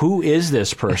who is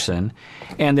this person?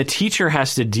 And the teacher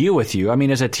has to deal with you. I mean,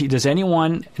 does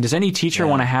any teacher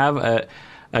want to have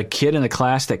a kid in the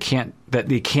class that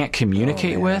they can't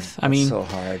communicate with. I mean, so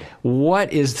hard.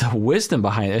 What is the wisdom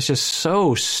behind it? It's just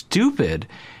so stupid.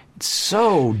 It's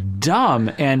so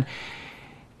dumb. And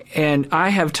I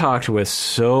have talked with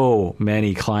so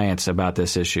many clients about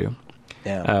this issue.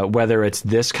 Yeah. Whether it's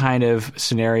this kind of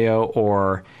scenario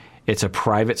or it's a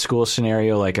private school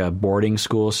scenario, like a boarding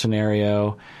school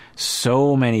scenario.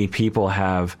 So many people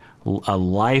have a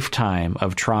lifetime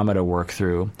of trauma to work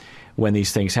through when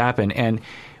these things happen. And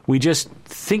we just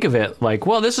think of it like,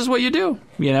 well, this is what you do.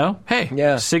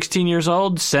 Hey, 16 years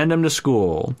old, send them to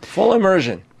school. Full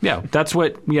immersion. Yeah, that's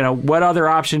what, what other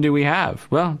option do we have?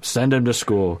 Well, send them to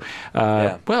school.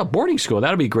 Well, boarding school,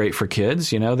 that'll be great for kids.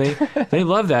 They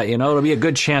love that. It'll be a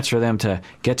good chance for them to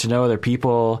get to know other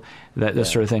people,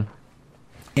 this sort of thing.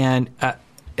 And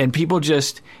people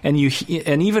just, and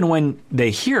even when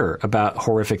they hear about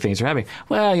horrific things are happening,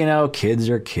 well, kids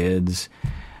are kids.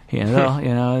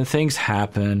 Things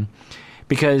happen.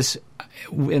 Because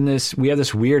we have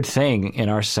this weird thing in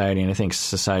our society, and I think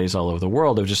societies all over the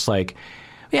world, of just like,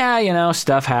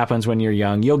 stuff happens when you're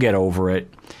young. You'll get over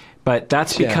it. But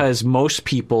that's because most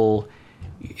people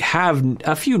have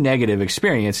a few negative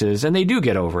experiences, and they do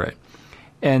get over it.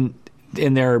 And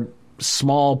in their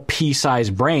small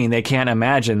pea-sized brain, they can't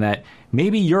imagine that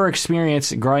maybe your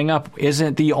experience growing up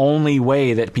isn't the only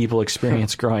way that people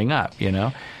experience growing up,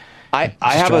 I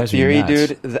have a theory,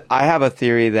 dude. I have a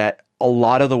theory that a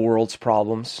lot of the world's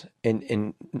problems,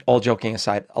 in all joking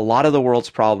aside, a lot of the world's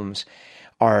problems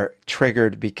are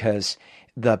triggered because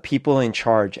the people in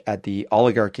charge at the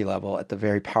oligarchy level, at the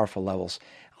very powerful levels,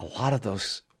 a lot of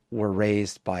those were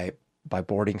raised by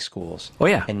boarding schools. Oh,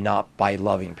 yeah. And not by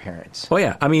loving parents. Oh,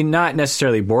 yeah. I mean, not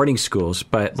necessarily boarding schools,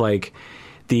 but like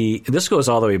this goes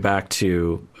all the way back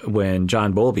to when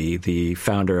John Bowlby, the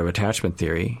founder of attachment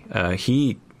theory,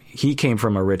 he came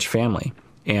from a rich family,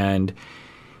 and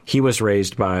he was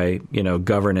raised by,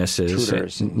 governesses,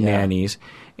 tutors, nannies,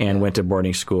 and went to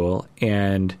boarding school,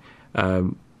 and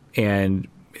the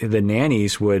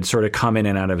nannies would sort of come in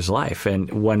and out of his life. And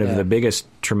one of the biggest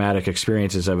traumatic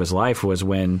experiences of his life was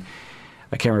when,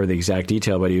 I can't remember the exact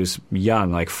detail, but he was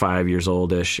young, like 5 years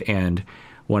old-ish, and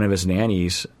one of his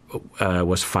nannies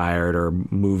was fired or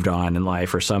moved on in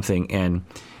life or something, and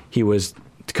he was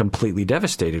completely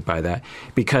devastated by that,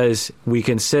 because we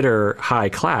consider high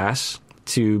class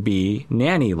to be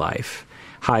nanny life.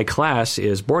 High class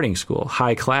is boarding school.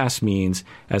 High class means,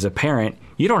 as a parent,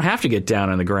 you don't have to get down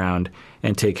on the ground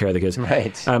and take care of the kids.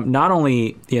 Right. Not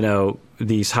only,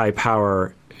 these high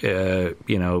power,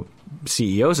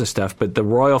 CEOs and stuff, but the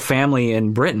royal family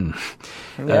in Britain,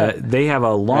 they have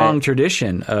a long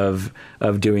tradition of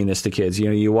doing this to kids.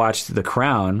 You watch The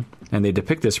Crown, and they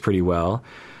depict this pretty well,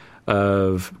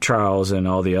 of Charles and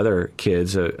all the other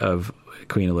kids of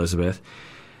Queen Elizabeth.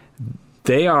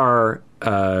 They are,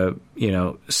 barely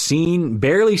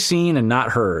seen and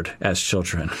not heard as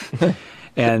children.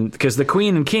 And because the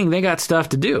Queen and King, they got stuff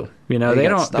to do. They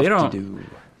don't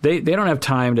have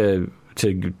time to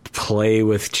play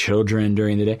with children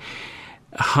during the day.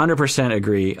 100%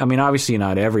 agree. I mean, obviously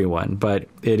not everyone, but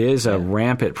it is a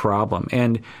rampant problem.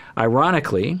 And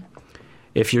ironically,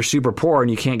 if you're super poor and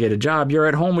you can't get a job, you're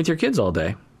at home with your kids all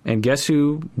day. And guess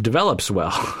who develops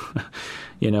well?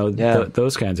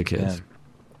 Those kinds of kids. Yeah.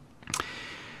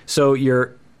 So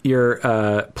you're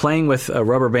playing with a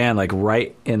rubber band, like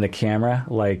right in the camera,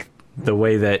 like the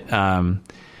way that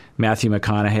Matthew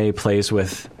McConaughey plays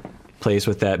with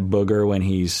that booger when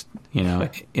he's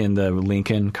in the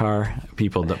Lincoln car.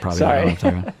 People that probably don't know what I'm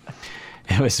talking about.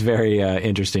 It was very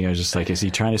interesting. I was just like, is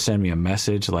he trying to send me a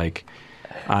message like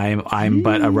I'm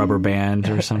but a rubber band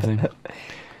or something?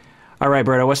 All right,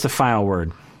 Berto, what's the final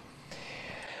word?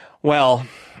 Well,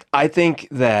 I think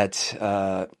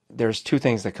that there's two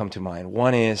things that come to mind.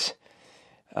 One is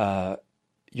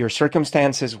your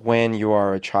circumstances when you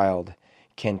are a child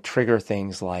can trigger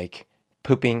things like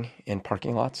pooping in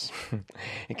parking lots.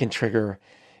 It can trigger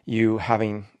you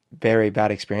having very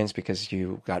bad experience because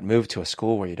you got moved to a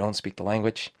school where you don't speak the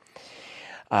language.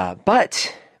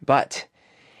 But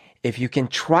if you can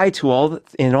try to,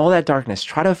 in all that darkness,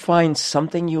 try to find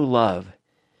something you love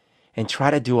and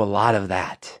try to do a lot of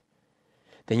that,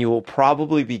 then you will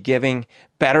probably be giving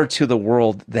better to the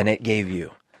world than it gave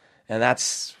you. And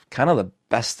that's kind of the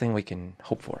best thing we can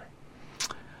hope for.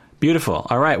 Beautiful.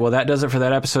 All right. Well, that does it for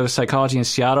that episode of Psychology in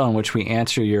Seattle, in which we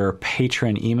answer your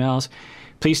patron emails.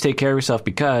 Please take care of yourself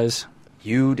because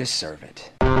you deserve it.